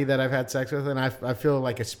party that I've had sex with, and I feel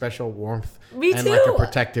like a special warmth Me and too. like a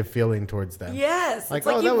protective feeling towards them. Yes. It's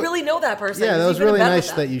like you really know that person. Yeah, that was really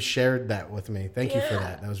nice that you shared that with me. Thank you for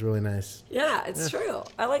that. That was really nice. Yeah, it's true.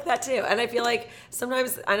 I like that too. And I feel like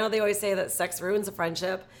sometimes, I know they always say that sex ruins a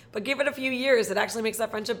friendship, but give it a few years, it actually makes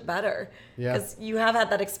that friendship better. Yeah. Because you have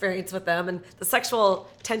had that experience with them, and the sexual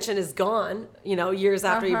tension is gone, years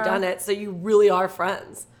after you've done it. So you really are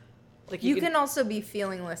friends. Like you can also be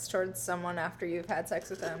feelingless towards someone after you've had sex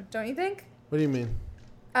with them, don't you think? What do you mean?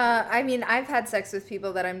 I mean, I've had sex with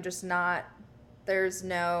people that I'm just not. There's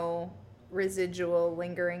no residual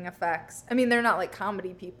lingering effects. I mean, they're not like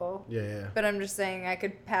comedy people. Yeah. But I'm just saying, I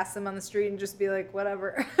could pass them on the street and just be like,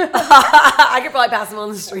 whatever. I could probably pass them on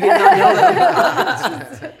the street and not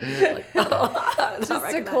know them.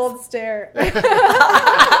 Just a cold stare.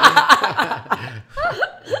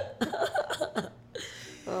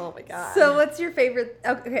 Oh my god. So what's your favorite?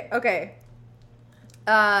 Okay.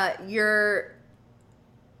 Your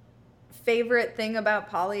favorite thing about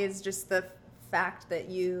poly is just the fact that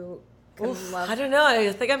you can love. I don't know.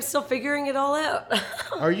 I think I'm still figuring it all out.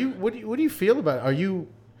 Are you? What do you feel about it? Are you?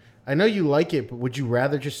 I know you like it, but would you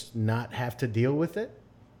rather just not have to deal with it?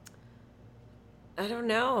 I don't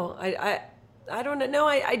know. I don't know.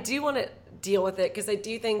 I do want to deal with it because I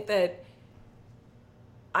do think that,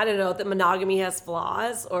 I don't know, that monogamy has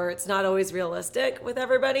flaws or it's not always realistic with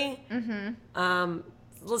everybody. Mm-hmm.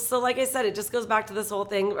 So like I said, it just goes back to this whole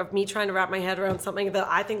thing of me trying to wrap my head around something that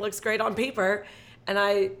I think looks great on paper. And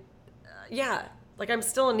I'm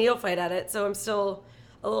still a neophyte at it. So I'm still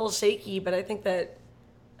a little shaky, but I think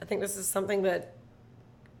this is something that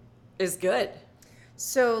is good.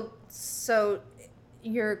 So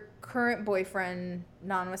your current boyfriend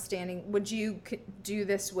notwithstanding, would you do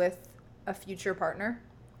this with a future partner?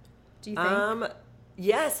 Do you think?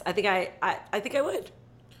 Yes, I think I would.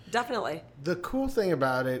 Definitely. The cool thing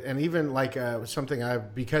about it, and even like something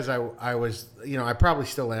because I was, I probably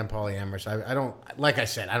still am polyamorous. I don't, like I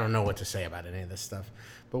said, I don't know what to say about any of this stuff.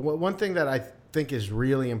 But one thing that I think is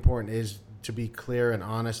really important is to be clear and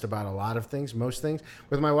honest about a lot of things, most things.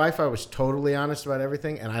 With my wife, I was totally honest about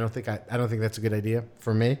everything, and I don't think that's a good idea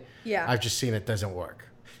for me. Yeah. I've just seen it doesn't work.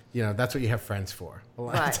 That's what you have friends for. A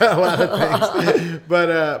lot Right. of things.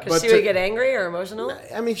 But she would get angry or emotional?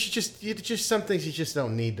 I mean, just some things you just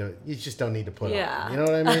don't need to put Yeah. on. You know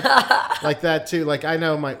what I mean? Like that too. Like I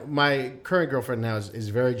know my current girlfriend now is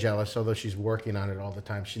very jealous, although she's working on it all the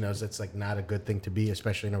time. She knows that's like not a good thing to be,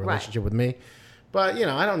 especially in a relationship with me. But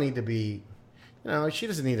I don't need to be. She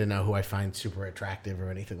doesn't need to know who I find super attractive or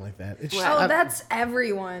anything like that. It's just, That's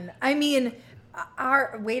everyone. I mean,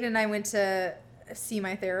 Wade and I went to see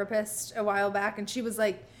my therapist a while back, and she was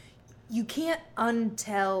like, you can't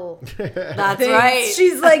untell That's things. right.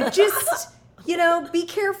 She's like, just be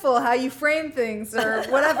careful how you frame things or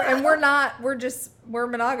whatever. And we're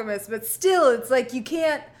monogamous, but still it's like you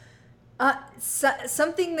can't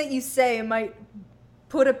something that you say might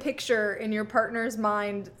put a picture in your partner's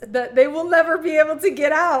mind that they will never be able to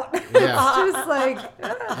get out. Yeah. It's just like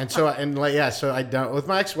so I don't. With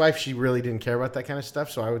my ex-wife, she really didn't care about that kind of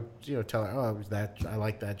stuff. So I would, tell her, oh, I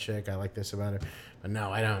like that chick, I like this about her. But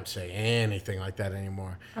no, I don't say anything like that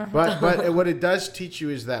anymore. But what it does teach you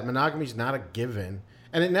is that monogamy is not a given,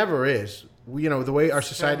 and it never is. The way our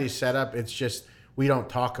society is set up, it's just we don't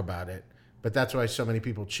talk about it. But that's why so many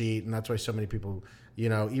people cheat, and that's why so many people,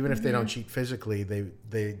 even if they don't cheat physically,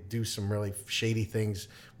 they do some really shady things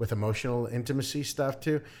with emotional intimacy stuff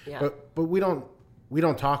too. Yeah. But we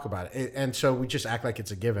don't talk about it, and so we just act like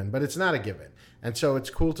it's a given. But it's not a given, and so it's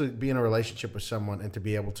cool to be in a relationship with someone and to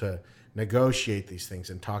be able to negotiate these things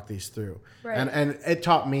and talk these through. Right. And it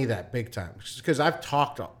taught me that big time because I've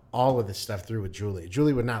talked all of this stuff through with Julie.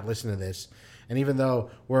 Julie would not listen to this. And even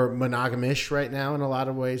though we're monogamish right now in a lot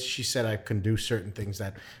of ways, she said I can do certain things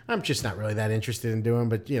that I'm just not really that interested in doing,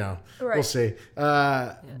 but we'll see.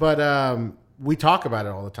 But we talk about it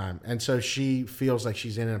all the time. And so she feels like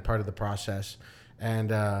she's in a part of the process,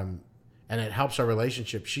 and it helps our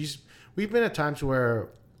relationship. We've been at times where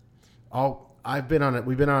we've been on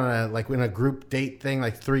a like in a group date thing,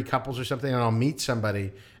 like 3 couples or something, and I'll meet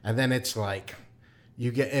somebody and then it's like,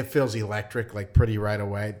 it feels electric, like pretty right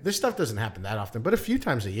away. This stuff doesn't happen that often, but a few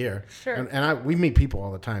times a year. Sure. And we meet people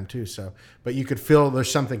all the time too. So, but you could feel there's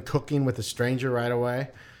something cooking with a stranger right away.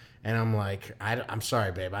 And I'm like, I'm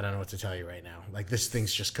sorry, babe. I don't know what to tell you right now. Like this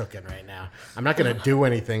thing's just cooking right now. I'm not going to do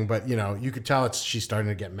anything, but you could tell she's starting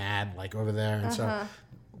to get mad like over there. And so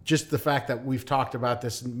just the fact that we've talked about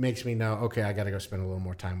this makes me know, okay, I got to go spend a little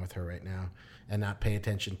more time with her right now. and not pay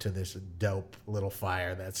attention to this dope little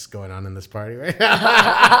fire that's going on in this party right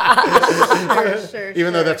now. Sure,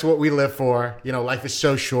 Even though that's what we live for. You know, life is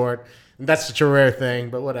so short. And that's such a rare thing,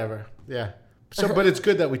 but whatever. Yeah. So, but it's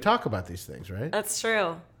good that we talk about these things, right? That's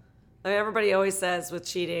true. I mean, everybody always says with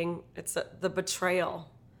cheating, it's the betrayal,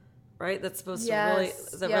 right? That's supposed to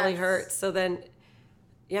really hurt. So then,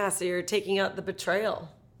 so you're taking out the betrayal.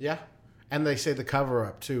 Yeah. And they say the cover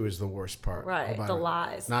up too is the worst part. Right. The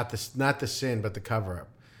lies. Not the sin, but the cover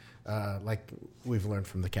up. Like we've learned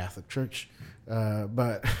from the Catholic Church.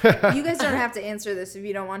 But you guys don't have to answer this if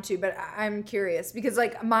you don't want to, but I'm curious because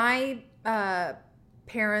like my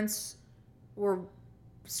parents were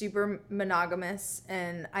super monogamous,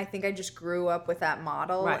 and I think I just grew up with that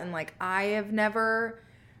model. Right. And like I have never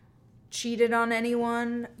cheated on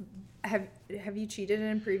anyone. Have you cheated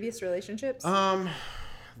in previous relationships?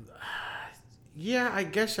 Yeah, I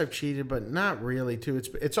guess I've cheated, but not really too.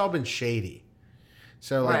 It's all been shady.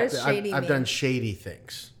 So what like does shady I've mean? Done shady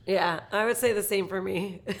things. Yeah, I would say the same for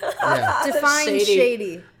me. Yeah. Define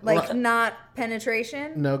shady. Like not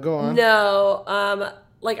penetration? No, go on. No,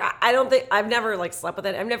 like I don't think I've never like slept with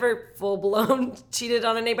it. I've never full blown cheated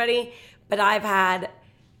on anybody, but I've had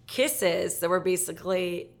kisses that were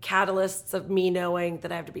basically catalysts of me knowing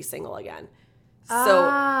that I have to be single again.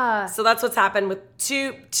 So that's what's happened with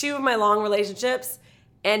two of my long relationships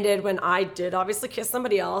ended when I did obviously kiss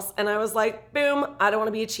somebody else, and I was like, boom, I don't want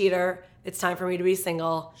to be a cheater. It's time for me to be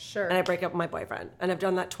single. Sure. And I break up with my boyfriend, and I've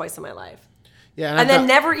done that twice in my life. Yeah, and then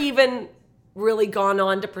never even really gone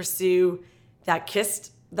on to pursue that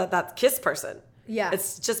kiss person. Yeah.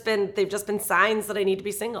 They've just been signs that I need to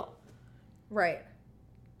be single. Right.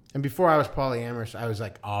 And before I was polyamorous, I was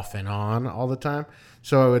like off and on all the time.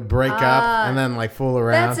 So I would break up and then like fool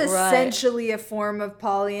around. That's essentially a form of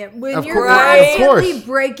polyamory. When Of you're course. constantly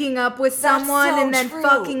breaking up with someone so and then true.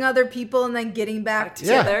 fucking other people and then getting back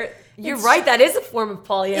Together. You're right. That is a form of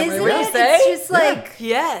polyamory. Isn't What do you it? say? It's just like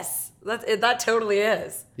Yes. That totally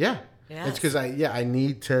is. Yeah. Yes. It's because I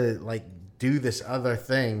need to like do this other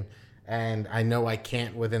thing, and I know I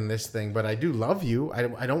can't within this thing, but I do love you.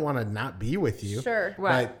 I don't want to not be with you. Sure.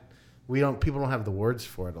 Right. But people don't have the words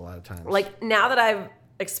for it a lot of times. Like now that I've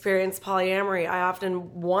experienced polyamory, I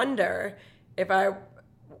often wonder if I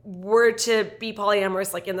were to be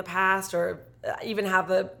polyamorous like in the past, or even have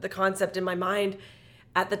the concept in my mind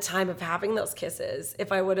at the time of having those kisses,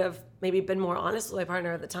 if I would have maybe been more honest with my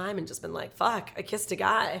partner at the time and just been like, fuck, I kissed a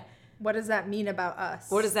guy. what does that mean about us?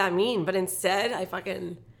 What does that mean? But instead, I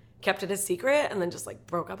fucking kept it a secret and then just like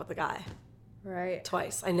broke up with the guy Right.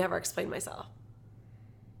 twice. I never explained myself.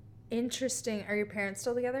 Interesting. Are your parents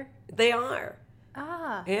still together? They are.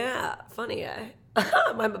 Ah. Yeah, funny, eh?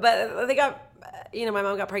 But they got, my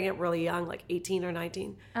mom got pregnant really young, like 18 or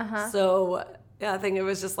 19. Uh-huh. So, yeah, I think it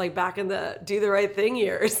was just like back in the do the right thing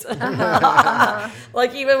years.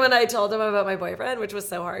 Like even when I told them about my boyfriend, which was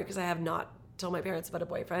so hard because I have not told my parents about a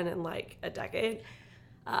boyfriend in like a decade.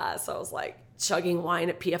 So I was like chugging wine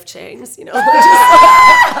at PF Chang's, I love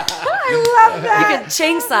that. You can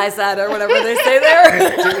Chang size that or whatever they say there.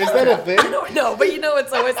 Is that a thing? I don't know, but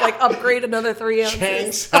it's always like upgrade another 3 ounces.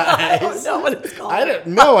 Chang size. I don't know what it's called. I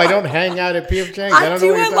don't hang out at PF Chang's. I don't know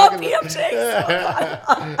what you're love talking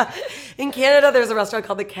PF Chang's. In Canada, there's a restaurant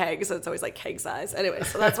called the Keg, so it's always like keg size. Anyway,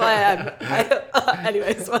 so that's why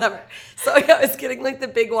anyways, whatever. So yeah, I was getting like the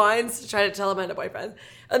big wines to try to tell him I had a boyfriend.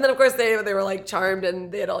 And then of course they were like charmed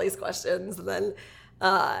and they had all these questions. And then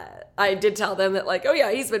I did tell them that like, oh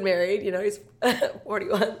yeah, he's been married, he's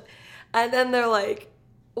 41. And then they're like,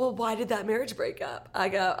 well, why did that marriage break up? I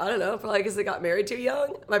go, I don't know, probably because they got married too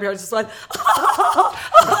young. My parents just went, Oh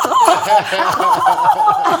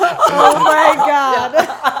my God.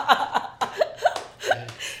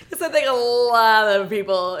 Because I think a lot of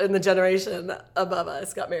people in the generation above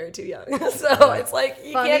us got married too young. So it's like,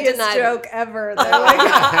 you can't Funniest deny joke ever. They're like,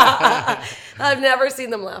 I've never seen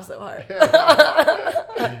them laugh so hard.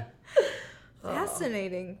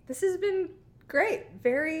 fascinating. This has been great.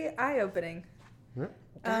 Very eye-opening.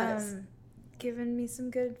 Yes. Given me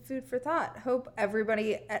some good food for thought. Hope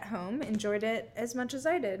everybody at home enjoyed it as much as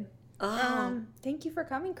I did. Thank you for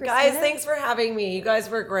coming, Christina. Guys, thanks for having me. You guys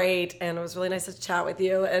were great, and it was really nice to chat with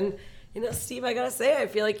you. And Steve, I gotta say, I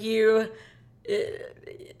feel like you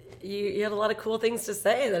had a lot of cool things to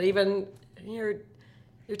say that even you're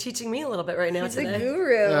teaching me a little bit right now. He's today. a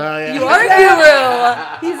guru. Yeah. You are a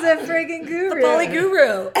guru. He's a friggin' guru. The poly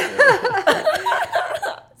guru.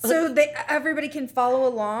 So everybody can follow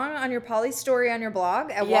along on your poly story on your blog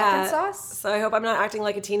at Walkin' Sauce? So I hope I'm not acting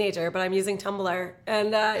like a teenager, but I'm using Tumblr.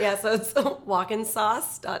 And so it's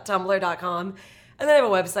walkinsauce.tumblr.com. And then I have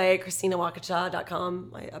a website,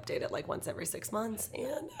 ChristinaWalkinshaw.com. I update it like once every 6 months.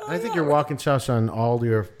 And I think you're Walking Sauce on all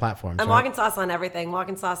your platforms. I'm Walking Sauce on everything.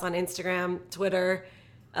 Walking Sauce on Instagram, Twitter,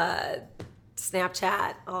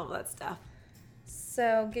 Snapchat, all of that stuff.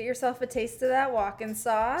 So get yourself a taste of that walking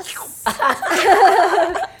sauce.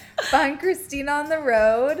 Find Christina on the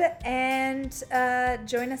road and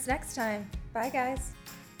join us next time. Bye, guys.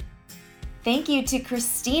 Thank you to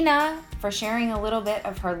Christina for sharing a little bit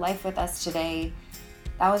of her life with us today.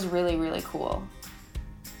 That was really, really cool.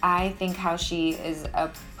 I think how she is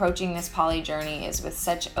approaching this poly journey is with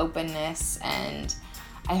such openness, and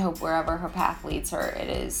I hope wherever her path leads her, it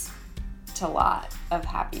is to a lot of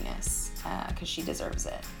happiness, because she deserves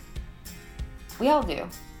it. We all do.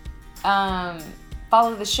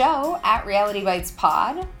 Follow the show at Reality Bites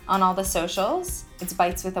Pod on all the socials. It's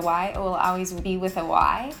Bites with a Y. It will always be with a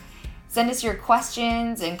Y. Send us your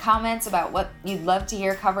questions and comments about what you'd love to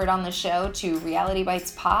hear covered on the show to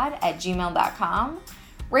realitybitespod@gmail.com.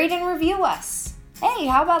 Rate and review us. Hey,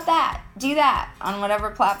 how about that? Do that on whatever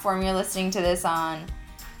platform you're listening to this on.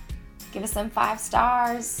 Give us some 5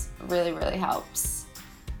 stars. It really, really helps.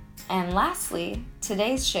 And lastly,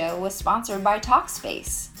 today's show was sponsored by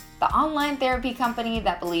Talkspace, the online therapy company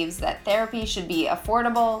that believes that therapy should be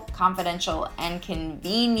affordable, confidential, and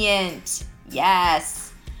convenient. Yes!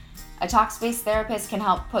 A Talkspace therapist can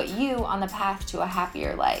help put you on the path to a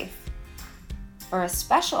happier life. For a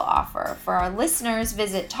special offer for our listeners,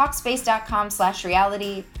 visit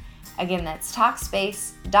Talkspace.com/reality. Again, that's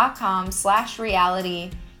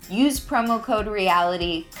Talkspace.com/reality. Use promo code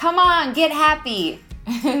REALITY. Come on, get happy.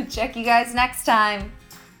 Check you guys next time.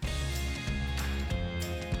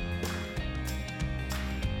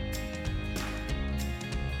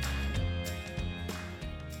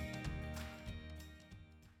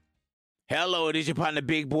 Hello, it is your partner,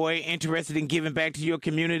 Big Boy, interested in giving back to your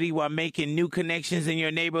community while making new connections in your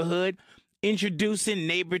neighborhood. Introducing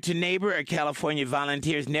Neighbor to Neighbor, a California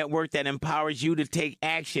volunteers network that empowers you to take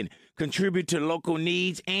action, contribute to local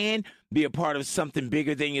needs, and be a part of something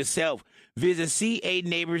bigger than yourself. Visit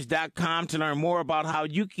c8neighbors.com to learn more about how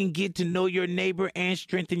you can get to know your neighbor and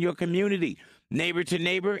strengthen your community. Neighbor to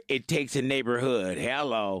Neighbor, it takes a neighborhood.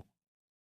 Hello.